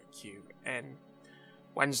 1QN.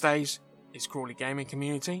 Wednesdays is Crawley Gaming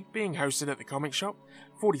Community, being hosted at the Comic Shop,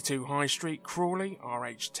 42 High Street, Crawley,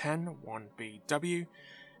 RH10 1BW.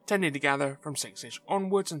 Tending to gather from 6ish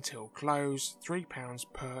onwards until close, £3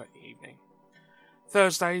 per evening.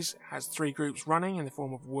 Thursdays has 3 groups running in the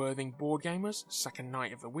form of Worthing Board Gamers, second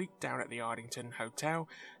night of the week down at the Ardington Hotel,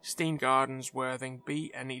 Steam Gardens, Worthing,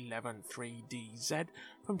 BN11 3DZ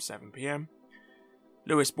from 7 PM.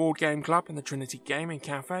 Lewis Board Game Club and the Trinity Gaming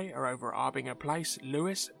Cafe are over at Arbinger Place,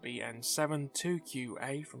 Lewis, BN7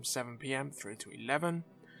 2QA from 7 PM through to 11.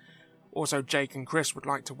 Also, Jake and Chris would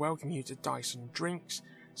like to welcome you to Dyson Drinks,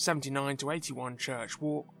 79 to 81 Church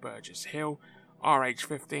Walk, Burgess Hill,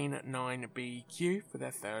 RH15 9BQ for their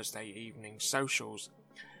Thursday evening socials.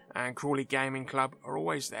 And Crawley Gaming Club are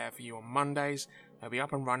always there for you on Mondays. They'll be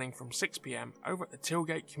up and running from 6 PM over at the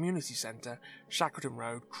Tilgate Community Centre, Shackleton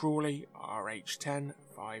Road, Crawley, RH10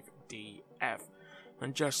 5DF,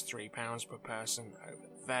 and just £3 per person over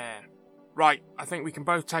there. Right, I think we can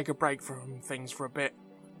both take a break from things for a bit.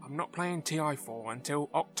 I'm not playing TI4 until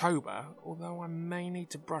October, although I may need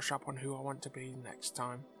to brush up on who I want to be next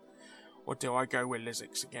time. Or do I go with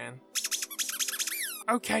Lizix again?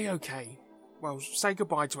 Okay. Well, say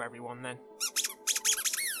goodbye to everyone then.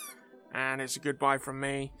 And it's a goodbye from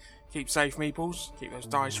me. Keep safe, meeples. Keep those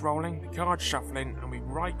dice rolling, the cards shuffling, and we'll be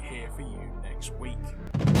right here for you next week.